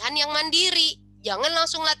latihan yang mandiri. Jangan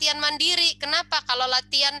langsung latihan mandiri. Kenapa? Kalau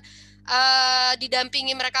latihan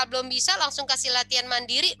didampingi mereka belum bisa, langsung kasih latihan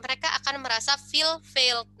mandiri, mereka akan merasa feel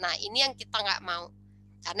failed. Nah, ini yang kita nggak mau.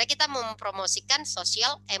 Karena kita mempromosikan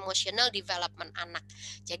social emotional development anak.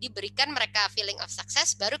 Jadi berikan mereka feeling of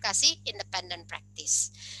success, baru kasih independent practice.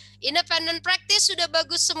 Independent practice sudah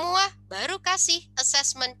bagus semua, baru kasih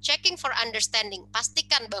assessment, checking for understanding.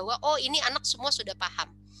 Pastikan bahwa oh ini anak semua sudah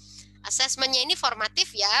paham. Assessmentnya ini formatif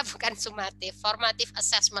ya, bukan sumatif. Formative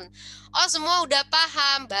assessment. Oh semua udah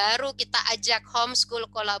paham, baru kita ajak homeschool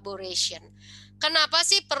collaboration. Kenapa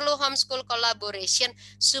sih perlu homeschool collaboration?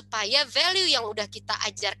 Supaya value yang udah kita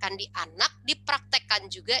ajarkan di anak dipraktekkan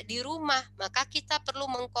juga di rumah. Maka kita perlu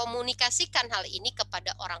mengkomunikasikan hal ini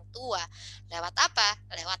kepada orang tua. Lewat apa?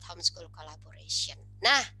 Lewat homeschool collaboration.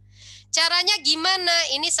 Nah, caranya gimana?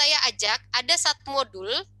 Ini saya ajak, ada satu modul,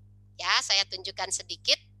 ya saya tunjukkan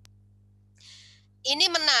sedikit.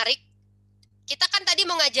 Ini menarik. Kita kan tadi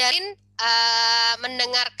mau ngajarin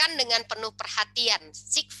mendengarkan dengan penuh perhatian.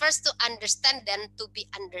 Seek first to understand, then to be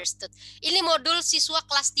understood. Ini modul siswa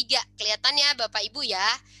kelas 3. Kelihatan ya Bapak Ibu ya.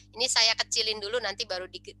 Ini saya kecilin dulu, nanti baru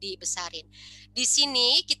dibesarin. Di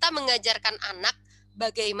sini kita mengajarkan anak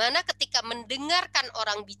bagaimana ketika mendengarkan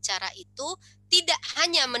orang bicara itu tidak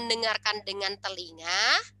hanya mendengarkan dengan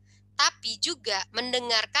telinga, tapi juga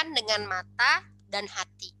mendengarkan dengan mata dan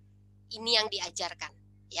hati. Ini yang diajarkan.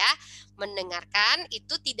 Ya, mendengarkan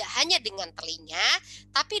itu tidak hanya dengan telinga,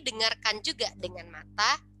 tapi dengarkan juga dengan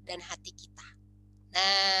mata dan hati kita.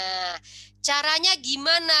 Nah, caranya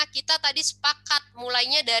gimana? Kita tadi sepakat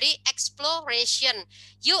mulainya dari exploration.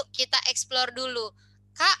 Yuk kita explore dulu.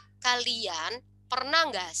 Kak, kalian pernah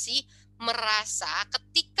nggak sih merasa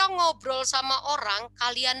ketika ngobrol sama orang,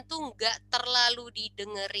 kalian tuh nggak terlalu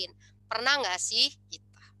didengerin? Pernah nggak sih?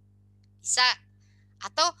 Kita bisa.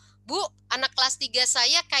 Atau Bu, anak kelas 3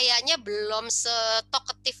 saya kayaknya belum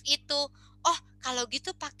setoketif itu. Oh, kalau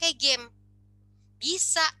gitu pakai game.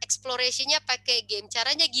 Bisa, exploration-nya pakai game.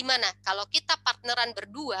 Caranya gimana? Kalau kita partneran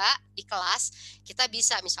berdua di kelas, kita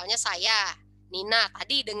bisa, misalnya saya, Nina,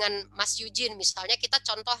 tadi dengan Mas Eugene, misalnya kita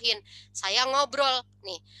contohin, saya ngobrol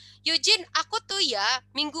nih. Eugene, aku tuh ya,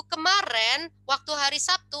 minggu kemarin, waktu hari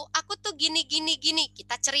Sabtu, aku tuh gini.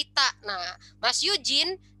 Kita cerita. Nah, Mas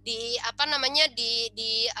Eugene, di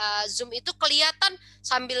Zoom itu kelihatan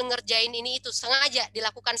sambil ngerjain ini itu sengaja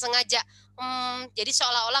dilakukan sengaja, jadi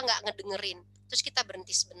seolah-olah nggak ngedengerin. Terus kita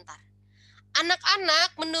berhenti sebentar.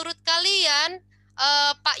 Anak-anak, menurut kalian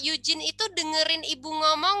Pak Eugene itu dengerin ibu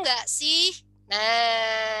ngomong nggak sih?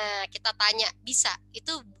 Nah, kita tanya, bisa.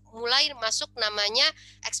 Itu mulai masuk namanya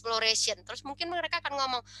exploration. Terus mungkin mereka akan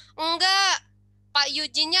ngomong, enggak, Pak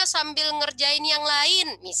Eugene-nya sambil ngerjain yang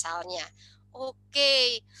lain misalnya.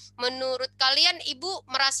 Oke, menurut kalian ibu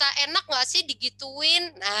merasa enak nggak sih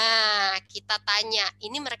digituin? Nah, kita tanya.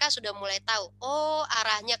 Ini mereka sudah mulai tahu. Oh,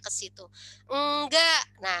 arahnya ke situ.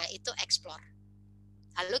 Enggak. Nah, itu explore.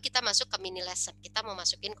 Lalu kita masuk ke mini lesson. Kita mau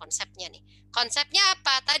masukin konsepnya nih. Konsepnya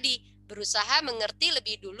apa tadi? Berusaha mengerti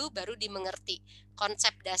lebih dulu baru dimengerti.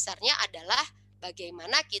 Konsep dasarnya adalah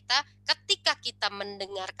bagaimana kita ketika kita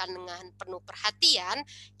mendengarkan dengan penuh perhatian,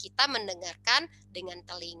 kita mendengarkan dengan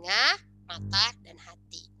telinga, mata, dan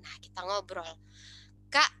hati. Nah, kita ngobrol.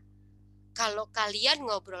 Kak, kalau kalian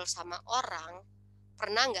ngobrol sama orang,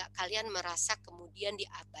 pernah nggak kalian merasa kemudian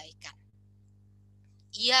diabaikan?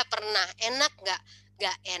 Iya, pernah. Enak nggak?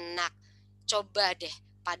 Nggak enak. Coba deh.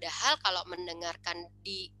 Padahal kalau mendengarkan,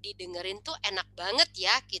 didengerin tuh enak banget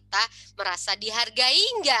ya. Kita merasa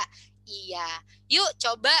dihargai nggak? Iya. Yuk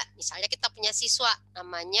coba, misalnya kita punya siswa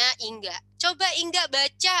namanya Ingga. Coba Ingga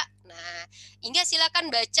baca. Nah, Ingga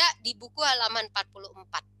silakan baca di buku halaman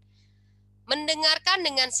 44. Mendengarkan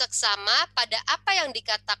dengan seksama pada apa yang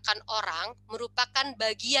dikatakan orang merupakan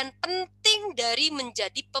bagian penting dari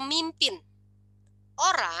menjadi pemimpin.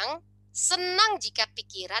 Orang senang jika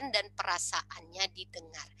pikiran dan perasaannya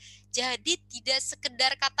didengar. Jadi tidak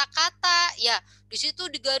sekedar kata-kata, ya di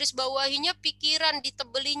situ di garis bawahinya pikiran,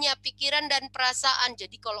 ditebelinya pikiran dan perasaan.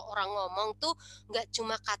 Jadi kalau orang ngomong tuh nggak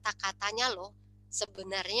cuma kata-katanya loh.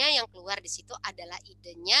 Sebenarnya yang keluar di situ adalah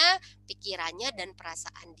idenya, pikirannya dan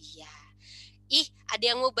perasaan dia. Ih, ada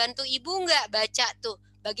yang mau bantu ibu nggak baca tuh?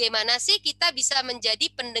 Bagaimana sih kita bisa menjadi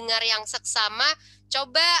pendengar yang seksama?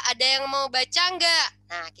 Coba ada yang mau baca nggak?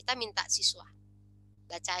 Nah, kita minta siswa.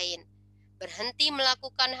 bacain. Berhenti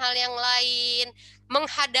melakukan hal yang lain,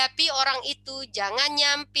 menghadapi orang itu, jangan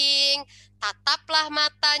nyamping, tataplah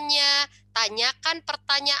matanya, tanyakan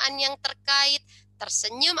pertanyaan yang terkait,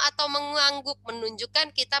 tersenyum atau mengangguk menunjukkan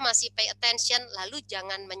kita masih pay attention, lalu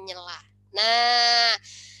jangan menyela. Nah,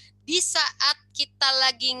 di saat kita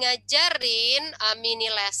lagi ngajarin mini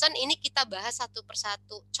lesson, ini kita bahas satu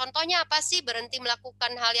persatu. Contohnya apa sih berhenti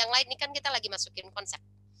melakukan hal yang lain? Ini kan kita lagi masukin konsep.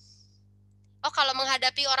 Oh, kalau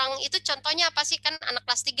menghadapi orang itu contohnya apa sih? Kan anak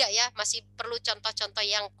kelas 3 ya, masih perlu contoh-contoh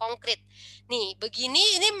yang konkret. Nih, begini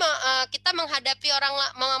ini kita menghadapi orang,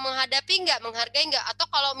 menghadapi nggak, menghargai nggak? Atau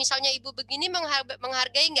kalau misalnya ibu begini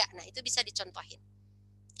menghargai nggak? Nah, itu bisa dicontohin.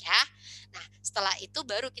 Ya. Nah, setelah itu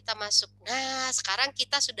baru kita masuk. Nah, sekarang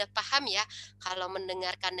kita sudah paham ya, kalau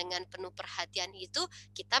mendengarkan dengan penuh perhatian itu,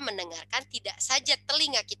 kita mendengarkan tidak saja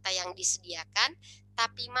telinga kita yang disediakan,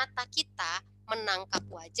 tapi mata kita menangkap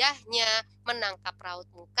wajahnya, menangkap raut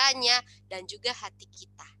mukanya, dan juga hati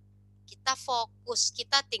kita. Kita fokus,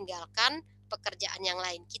 kita tinggalkan pekerjaan yang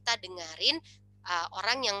lain. Kita dengerin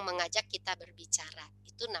orang yang mengajak kita berbicara.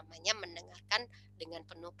 Itu namanya mendengarkan dengan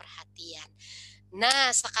penuh perhatian.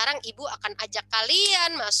 Nah, sekarang Ibu akan ajak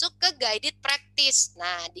kalian masuk ke guided practice.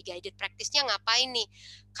 Nah, di guided practice-nya ngapain nih?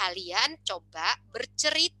 Kalian coba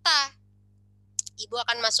bercerita. Ibu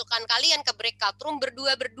akan masukkan kalian ke breakout room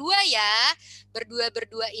berdua-berdua ya.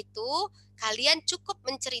 Berdua-berdua itu kalian cukup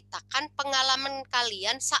menceritakan pengalaman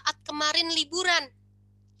kalian saat kemarin liburan.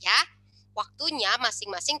 Ya, waktunya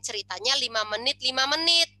masing-masing ceritanya 5 menit, 5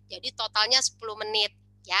 menit. Jadi totalnya 10 menit.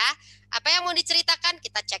 Ya, apa yang mau diceritakan?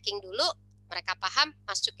 Kita checking dulu. Mereka paham,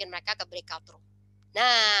 masukin mereka ke breakout room.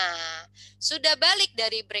 Nah, sudah balik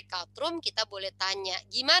dari breakout room, kita boleh tanya,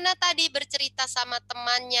 gimana tadi bercerita sama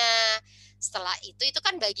temannya? Setelah itu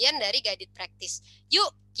kan bagian dari guided practice.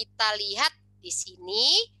 Yuk, kita lihat di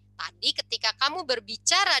sini. Tadi ketika kamu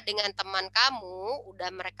berbicara dengan teman kamu,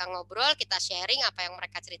 udah mereka ngobrol, kita sharing apa yang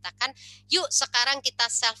mereka ceritakan. Yuk, sekarang kita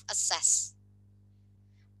self-assess.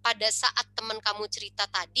 Pada saat teman kamu cerita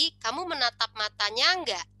tadi, kamu menatap matanya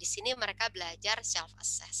enggak? Di sini mereka belajar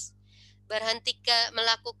self-assess. Berhenti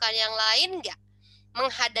melakukan yang lain enggak?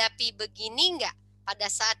 Menghadapi begini enggak? Pada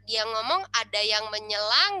saat dia ngomong ada yang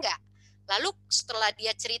menyela enggak? Lalu setelah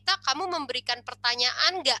dia cerita, kamu memberikan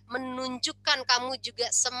pertanyaan enggak? Menunjukkan kamu juga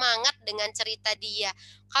semangat dengan cerita dia.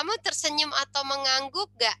 Kamu tersenyum atau mengangguk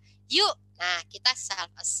enggak? Yuk, nah kita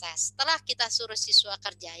self-assess. Setelah kita suruh siswa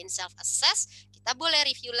kerjain self-assess, kita boleh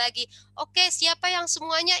review lagi. Oke, siapa yang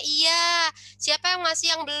semuanya iya? Siapa yang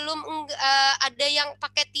masih yang belum ada yang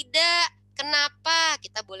pakai tidak? Kenapa?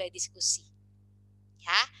 Kita boleh diskusi.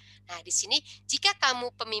 Ya. Nah, di sini jika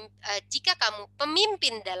kamu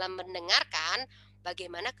pemimpin dalam mendengarkan,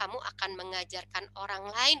 bagaimana kamu akan mengajarkan orang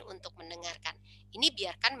lain untuk mendengarkan. Ini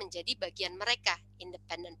biarkan menjadi bagian mereka,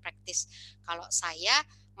 independent practice. Kalau saya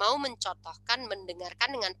mau mencontohkan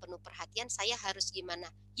mendengarkan dengan penuh perhatian, saya harus gimana?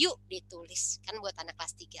 Yuk ditulis, kan buat anak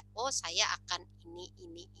kelas 3. Oh, saya akan ini.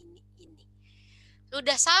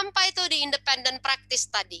 Sudah sampai tuh di independent practice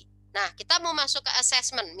tadi. Nah, kita mau masuk ke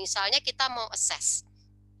assessment. Misalnya kita mau assess.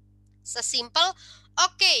 Sesimpel,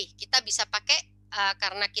 oke, kita bisa pakai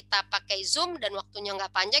karena kita pakai Zoom dan waktunya nggak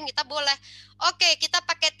panjang, kita boleh. Oke, kita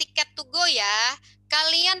pakai tiket to go ya.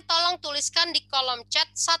 Kalian tolong tuliskan di kolom chat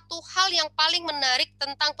satu hal yang paling menarik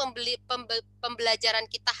tentang pembelajaran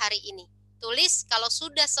kita hari ini. Tulis, kalau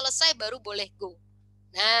sudah selesai baru boleh go.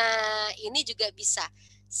 Nah, ini juga bisa.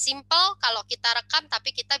 Simple kalau kita rekam,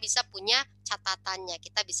 tapi kita bisa punya catatannya.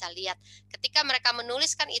 Kita bisa lihat. Ketika mereka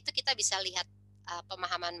menuliskan itu, kita bisa lihat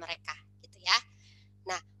pemahaman mereka, gitu ya.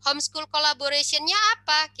 Nah, homeschool collaboration-nya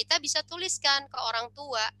apa? Kita bisa tuliskan ke orang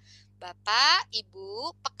tua. Bapak,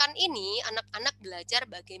 Ibu, pekan ini anak-anak belajar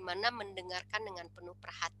bagaimana mendengarkan dengan penuh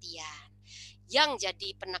perhatian. Yang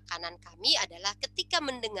jadi penekanan kami adalah ketika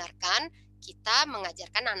mendengarkan, kita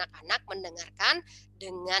mengajarkan anak-anak mendengarkan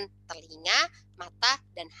dengan telinga, mata,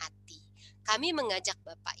 dan hati. Kami mengajak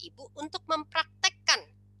Bapak Ibu untuk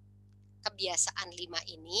mempraktekkan kebiasaan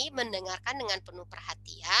 5 ini, mendengarkan dengan penuh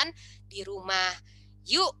perhatian di rumah.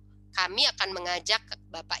 Yuk, kami akan mengajak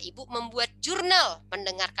Bapak Ibu membuat jurnal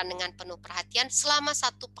mendengarkan dengan penuh perhatian selama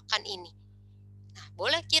 1 pekan ini. Nah,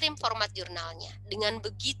 boleh kirim format jurnalnya. Dengan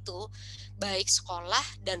begitu, baik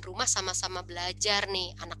sekolah dan rumah sama-sama belajar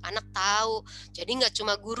nih. Anak-anak tahu. Jadi nggak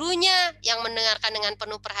cuma gurunya yang mendengarkan dengan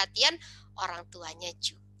penuh perhatian, orang tuanya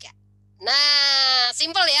juga. Nah,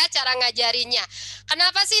 simpel ya cara ngajarinnya.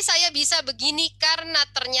 Kenapa sih saya bisa begini? Karena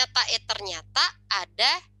ternyata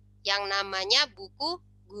ada yang namanya buku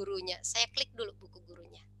gurunya. Saya klik dulu buku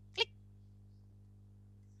gurunya. Klik.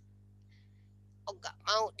 Oh, nggak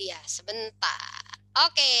mau dia. Sebentar.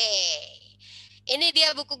 Oke. Ini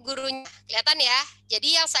dia buku gurunya. Kelihatan ya?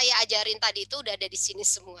 Jadi yang saya ajarin tadi itu udah ada di sini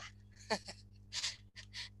semua.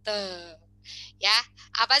 Tuh. Ya,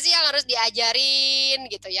 apa sih yang harus diajarin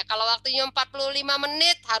gitu ya. Kalau waktunya 45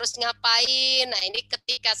 menit harus ngapain. Nah, ini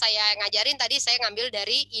ketika saya ngajarin tadi saya ngambil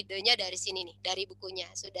dari idenya dari sini nih, dari bukunya.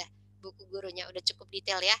 Sudah, buku gurunya udah cukup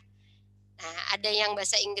detail ya. Nah, ada yang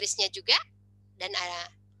bahasa Inggrisnya juga dan ada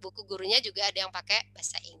buku gurunya juga ada yang pakai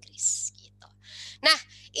bahasa Inggris gitu. Nah,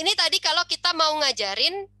 ini tadi kalau kita mau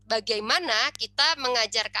ngajarin bagaimana kita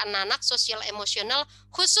mengajar ke anak-anak sosial emosional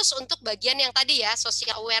khusus untuk bagian yang tadi ya,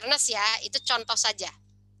 social awareness ya, itu contoh saja.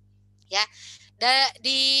 Ya.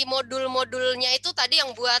 Di modul-modulnya itu tadi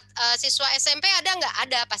yang buat siswa SMP ada nggak?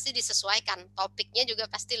 Ada, pasti disesuaikan. Topiknya juga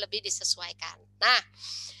pasti lebih disesuaikan. Nah,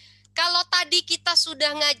 kalau tadi kita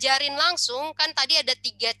sudah ngajarin langsung, kan tadi ada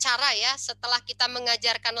 3 cara ya setelah kita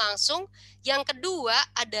mengajarkan langsung. Yang kedua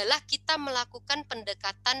adalah kita melakukan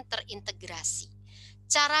pendekatan terintegrasi.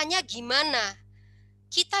 Caranya gimana?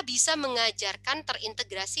 Kita bisa mengajarkan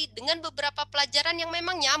terintegrasi dengan beberapa pelajaran yang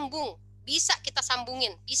memang nyambung. Bisa kita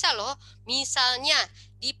sambungin, bisa loh. Misalnya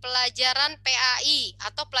di pelajaran PAI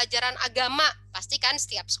atau pelajaran agama, pastikan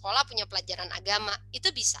setiap sekolah punya pelajaran agama, itu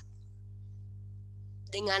bisa.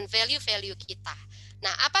 Dengan value-value kita.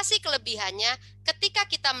 Nah, apa sih kelebihannya? Ketika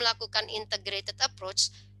kita melakukan integrated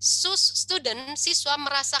approach, siswa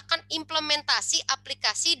merasakan implementasi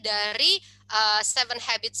aplikasi dari 7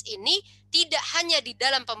 habits ini tidak hanya di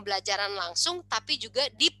dalam pembelajaran langsung, tapi juga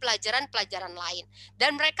di pelajaran-pelajaran lain.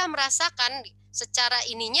 Dan mereka merasakan secara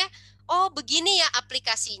ininya, oh begini ya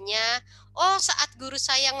aplikasinya, oh saat guru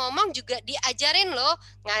saya ngomong juga diajarin loh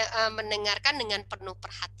mendengarkan dengan penuh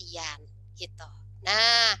perhatian gitu.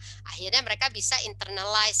 Nah, akhirnya mereka bisa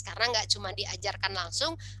internalize karena nggak cuma diajarkan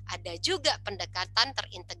langsung, ada juga pendekatan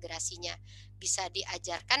terintegrasinya. Bisa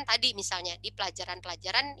diajarkan tadi misalnya di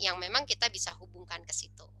pelajaran-pelajaran yang memang kita bisa hubungkan ke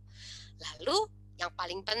situ. Lalu yang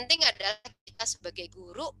paling penting adalah kita sebagai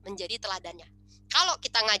guru menjadi teladannya. Kalau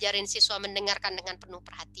kita ngajarin siswa mendengarkan dengan penuh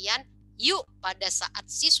perhatian, yuk pada saat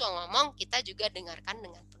siswa ngomong kita juga dengarkan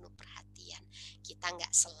dengan penuh perhatian. Kita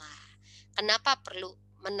nggak salah. Kenapa perlu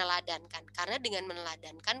meneladankan? Karena dengan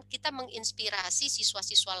meneladankan kita menginspirasi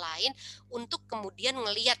siswa-siswa lain untuk kemudian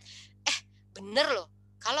ngelihat, bener loh,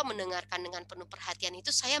 kalau mendengarkan dengan penuh perhatian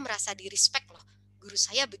itu saya merasa di respect loh. Guru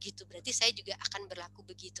saya begitu, berarti saya juga akan berlaku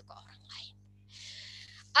begitu ke orang lain.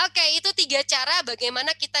 Oke, itu 3 cara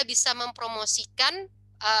bagaimana kita bisa mempromosikan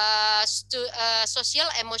social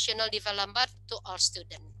emotional development to all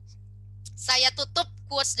student. Saya tutup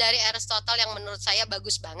quotes dari Aristotle yang menurut saya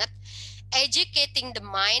bagus banget. Educating the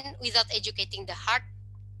mind without educating the heart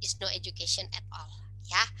is no education at all.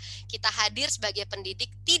 Ya, kita hadir sebagai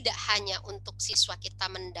pendidik tidak hanya untuk siswa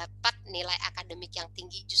kita mendapat nilai akademik yang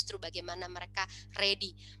tinggi, justru bagaimana mereka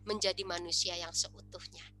ready menjadi manusia yang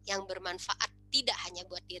seutuhnya, yang bermanfaat tidak hanya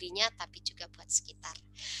buat dirinya tapi juga buat sekitar.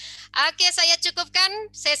 Oke, saya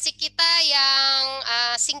cukupkan sesi kita yang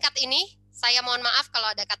singkat ini. Saya mohon maaf kalau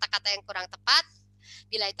ada kata-kata yang kurang tepat.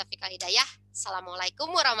 Billahi taufiq wal hidayah.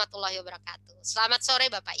 Assalamualaikum warahmatullahi wabarakatuh. Selamat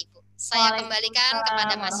sore Bapak Ibu. Saya kembalikan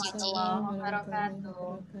kepada Mas Yuji.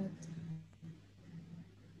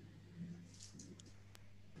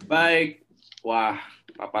 Baik. Wah,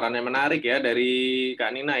 paparannya menarik ya dari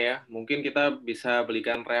Kak Nina ya. Mungkin kita bisa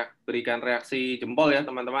berikan reaksi jempol ya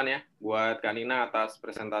teman-teman ya buat Kak Nina atas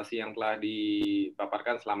presentasi yang telah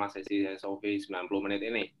dipaparkan selama sesi SOV 90 menit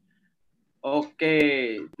ini.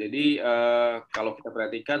 Oke, jadi kalau kita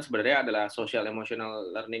perhatikan sebenarnya adalah Social Emotional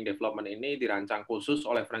Learning Development ini dirancang khusus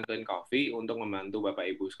oleh Franklin Covey untuk membantu Bapak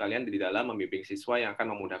Ibu sekalian di dalam membimbing siswa yang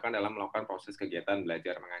akan memudahkan dalam melakukan proses kegiatan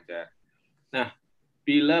belajar mengajar. Nah,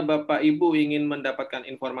 bila Bapak Ibu ingin mendapatkan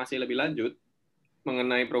informasi lebih lanjut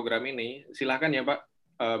mengenai program ini, silakan ya Pak,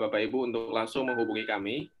 Bapak Ibu untuk langsung menghubungi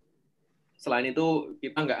kami. Selain itu,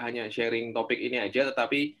 kita nggak hanya sharing topik ini aja,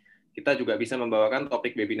 tetapi kita juga bisa membawakan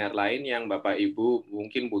topik webinar lain yang Bapak Ibu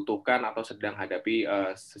mungkin butuhkan atau sedang hadapi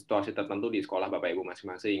situasi tertentu di sekolah Bapak Ibu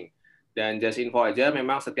masing-masing. Dan just info aja,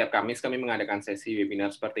 memang setiap Kamis kami mengadakan sesi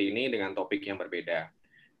webinar seperti ini dengan topik yang berbeda.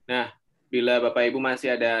 Nah, bila Bapak Ibu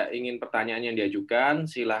masih ada ingin pertanyaan yang diajukan,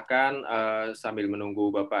 silakan sambil menunggu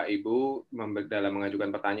Bapak Ibu dalam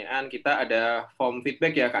mengajukan pertanyaan, kita ada form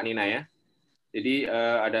feedback ya Kak Nina ya. Jadi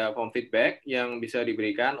ada form feedback yang bisa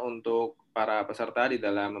diberikan untuk para peserta di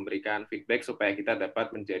dalam memberikan feedback supaya kita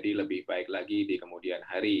dapat menjadi lebih baik lagi di kemudian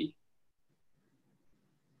hari.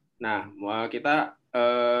 Nah, kita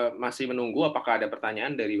masih menunggu apakah ada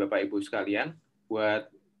pertanyaan dari Bapak Ibu sekalian buat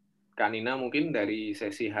Kak Nina mungkin dari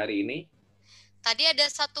sesi hari ini. Tadi ada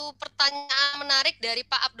satu pertanyaan menarik dari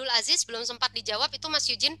Pak Abdul Aziz belum sempat dijawab, itu Mas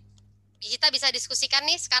Yujin. Kita bisa diskusikan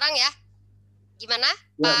nih sekarang ya. Gimana,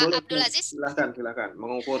 Ya, Pak boleh. Abdul Aziz? Silakan.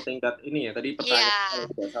 Mengukur tingkat ini ya. Tadi pertanyaan Iya. kalau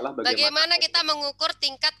tidak salah Bagaimana kita mengukur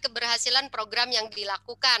tingkat keberhasilan program yang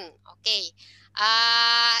dilakukan? Oke.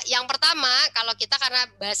 Yang pertama, kalau kita karena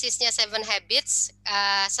basisnya 7 Habits,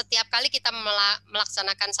 setiap kali kita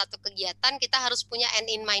melaksanakan satu kegiatan, kita harus punya end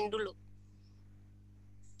in mind dulu.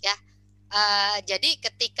 Ya. Jadi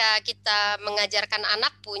ketika kita mengajarkan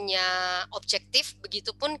anak punya objektif,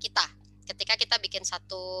 begitupun kita. Ketika kita bikin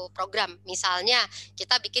satu program, misalnya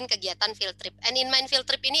kita bikin kegiatan field trip. End in mind field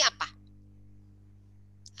trip ini apa?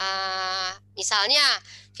 Misalnya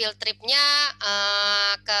field tripnya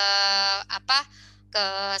ke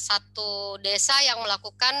satu desa yang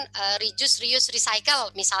melakukan reduce, reuse,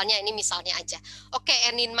 recycle, misalnya aja. Oke,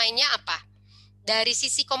 end in mind-nya apa? Dari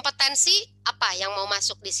sisi kompetensi apa yang mau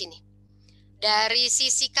masuk di sini? Dari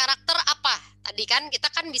sisi karakter apa? Tadi kan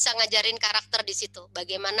kita kan bisa ngajarin karakter di situ.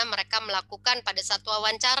 Bagaimana mereka melakukan pada saat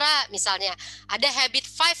wawancara, misalnya ada habit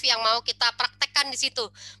 5 yang mau kita praktekkan di situ.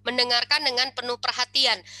 Mendengarkan dengan penuh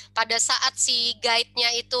perhatian. Pada saat si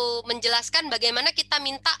guide-nya itu menjelaskan bagaimana kita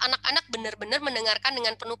minta anak-anak benar-benar mendengarkan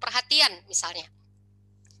dengan penuh perhatian, misalnya.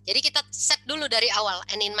 Jadi kita set dulu dari awal,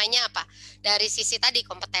 end in mind-nya apa? Dari sisi tadi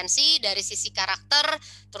kompetensi, dari sisi karakter,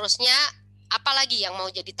 terusnya apalagi yang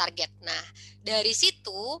mau jadi target. Nah, dari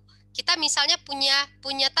situ kita misalnya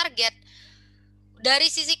punya target. Dari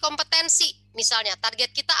sisi kompetensi, misalnya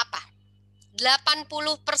target kita apa? 80%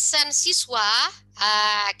 siswa,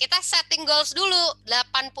 kita setting goals dulu.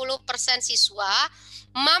 80% siswa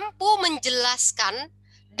mampu menjelaskan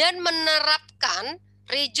dan menerapkan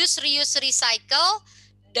reduce, reuse, recycle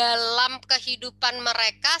dalam kehidupan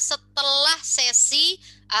mereka setelah sesi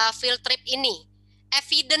field trip ini.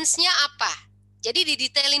 Evidence-nya apa? Jadi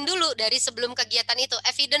didetailin dulu dari sebelum kegiatan itu.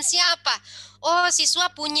 Evidence-nya apa? Oh, siswa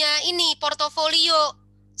punya ini portofolio.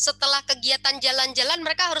 Setelah kegiatan jalan-jalan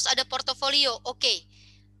mereka harus ada portofolio. Oke.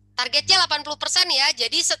 Targetnya 80% ya.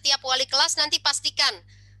 Jadi setiap wali kelas nanti pastikan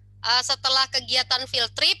setelah kegiatan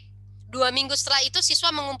field trip 2 minggu setelah itu siswa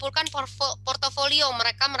mengumpulkan portofolio,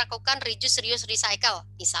 mereka melakukan reduce, reuse, recycle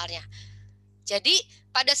misalnya. Jadi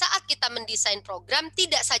pada saat kita mendesain program,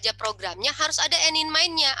 tidak saja programnya harus ada end in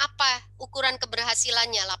mind-nya, apa ukuran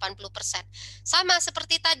keberhasilannya 80%. Sama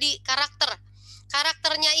seperti tadi karakter.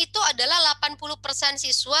 Karakternya itu adalah 80%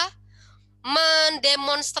 siswa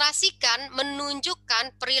mendemonstrasikan,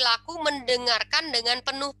 menunjukkan perilaku mendengarkan dengan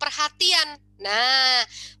penuh perhatian. Nah,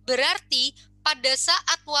 berarti pada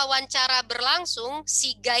saat wawancara berlangsung,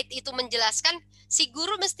 si guide itu menjelaskan, si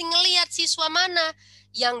guru mesti ngelihat siswa mana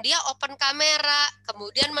yang dia open kamera,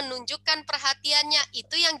 kemudian menunjukkan perhatiannya,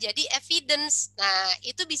 itu yang jadi evidence. Nah,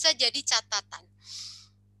 itu bisa jadi catatan.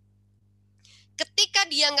 Ketika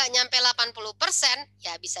dia nggak nyampe 80%,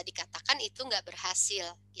 ya bisa dikatakan itu nggak berhasil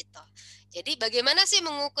gitu. Jadi bagaimana sih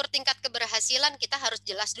mengukur tingkat keberhasilan? Kita harus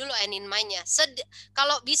jelas dulu end in mind-nya.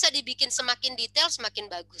 Kalau bisa dibikin semakin detail,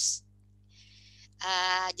 semakin bagus.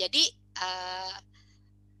 Jadi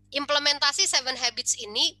implementasi 7 Habits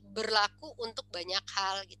ini berlaku untuk banyak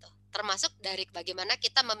hal gitu, termasuk dari bagaimana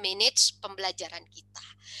kita memanage pembelajaran kita.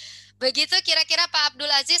 Begitu kira-kira Pak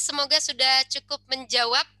Abdul Aziz, semoga sudah cukup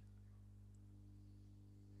menjawab.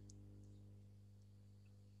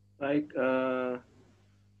 Baik,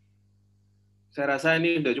 saya rasa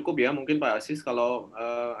ini sudah cukup ya. Mungkin Pak Aziz kalau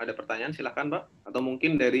ada pertanyaan silakan Pak. Atau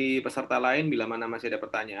mungkin dari peserta lain bila mana masih ada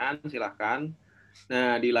pertanyaan silakan.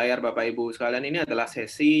 Nah, di layar Bapak Ibu sekalian ini adalah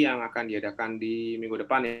sesi yang akan diadakan di minggu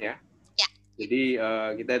depan ya. Ya. Jadi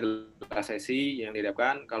kita adalah sesi yang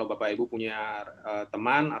diadakan kalau Bapak Ibu punya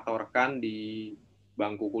teman atau rekan di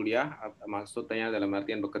bangku kuliah, maksudnya dalam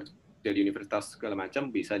artian bekerja di universitas segala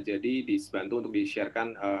macam, bisa jadi dibantu untuk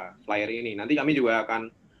di-sharekan flyer ini. Nanti kami juga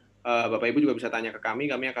akan, Bapak Ibu juga bisa tanya ke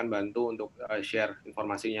kami akan bantu untuk share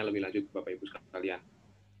informasinya lebih lanjut ke Bapak Ibu sekalian.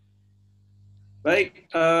 Baik,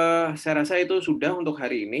 saya rasa itu sudah untuk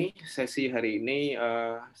hari ini. Sesi hari ini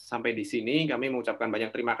sampai di sini. Kami mengucapkan banyak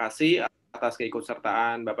terima kasih atas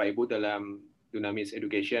keikutsertaan Bapak Ibu dalam Dunamis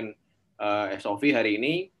Education SOV hari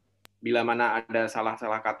ini. Bila mana ada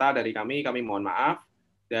salah-salah kata dari kami mohon maaf.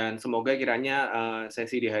 Dan semoga kiranya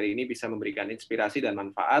sesi di hari ini bisa memberikan inspirasi dan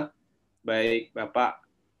manfaat, baik Bapak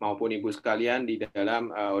maupun Ibu sekalian di dalam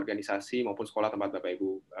organisasi maupun sekolah tempat Bapak Ibu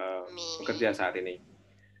bekerja saat ini.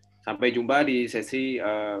 Sampai jumpa di sesi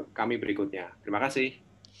kami berikutnya. Terima kasih.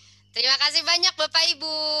 Terima kasih banyak Bapak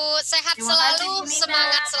Ibu. Sehat selalu,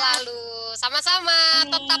 semangat selalu. Sama-sama,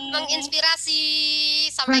 tetap menginspirasi.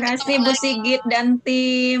 Sampai Terima kasih ketemu Bu lagi. Sigit dan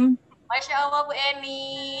tim. Masya Allah Bu Eni.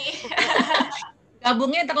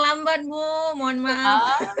 Gabungnya terlambat Bu, mohon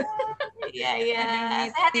maaf. Iya.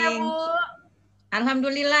 Sehat ya Bu.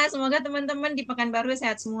 Alhamdulillah, semoga teman-teman di Pekanbaru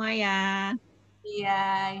sehat semua ya. Iya,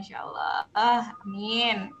 insya Allah.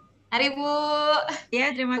 Amin. Mari Bu. Ya,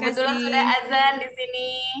 terima Kebetulan kasih. sudah azan di sini.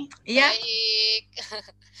 Iya, Baik.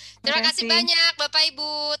 terima Terima kasih kasih. banyak Bapak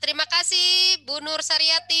Ibu. Terima kasih Bu Nur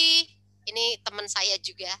Saryati. Ini teman saya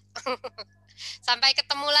juga. Sampai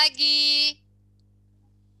ketemu lagi.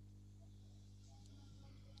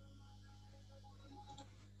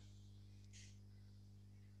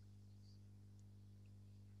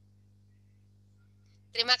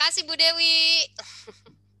 Terima kasih Bu Dewi.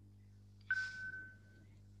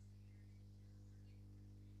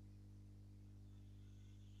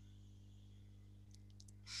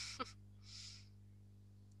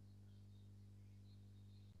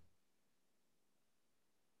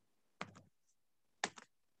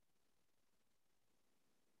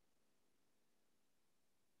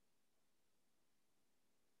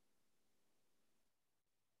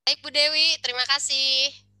 Baik Bu Dewi, terima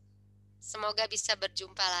kasih. Semoga bisa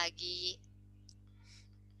berjumpa lagi.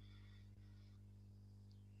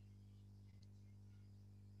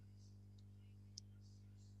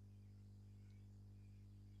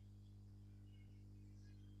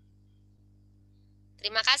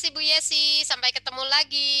 Terima kasih Bu Yesi, sampai ketemu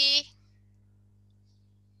lagi.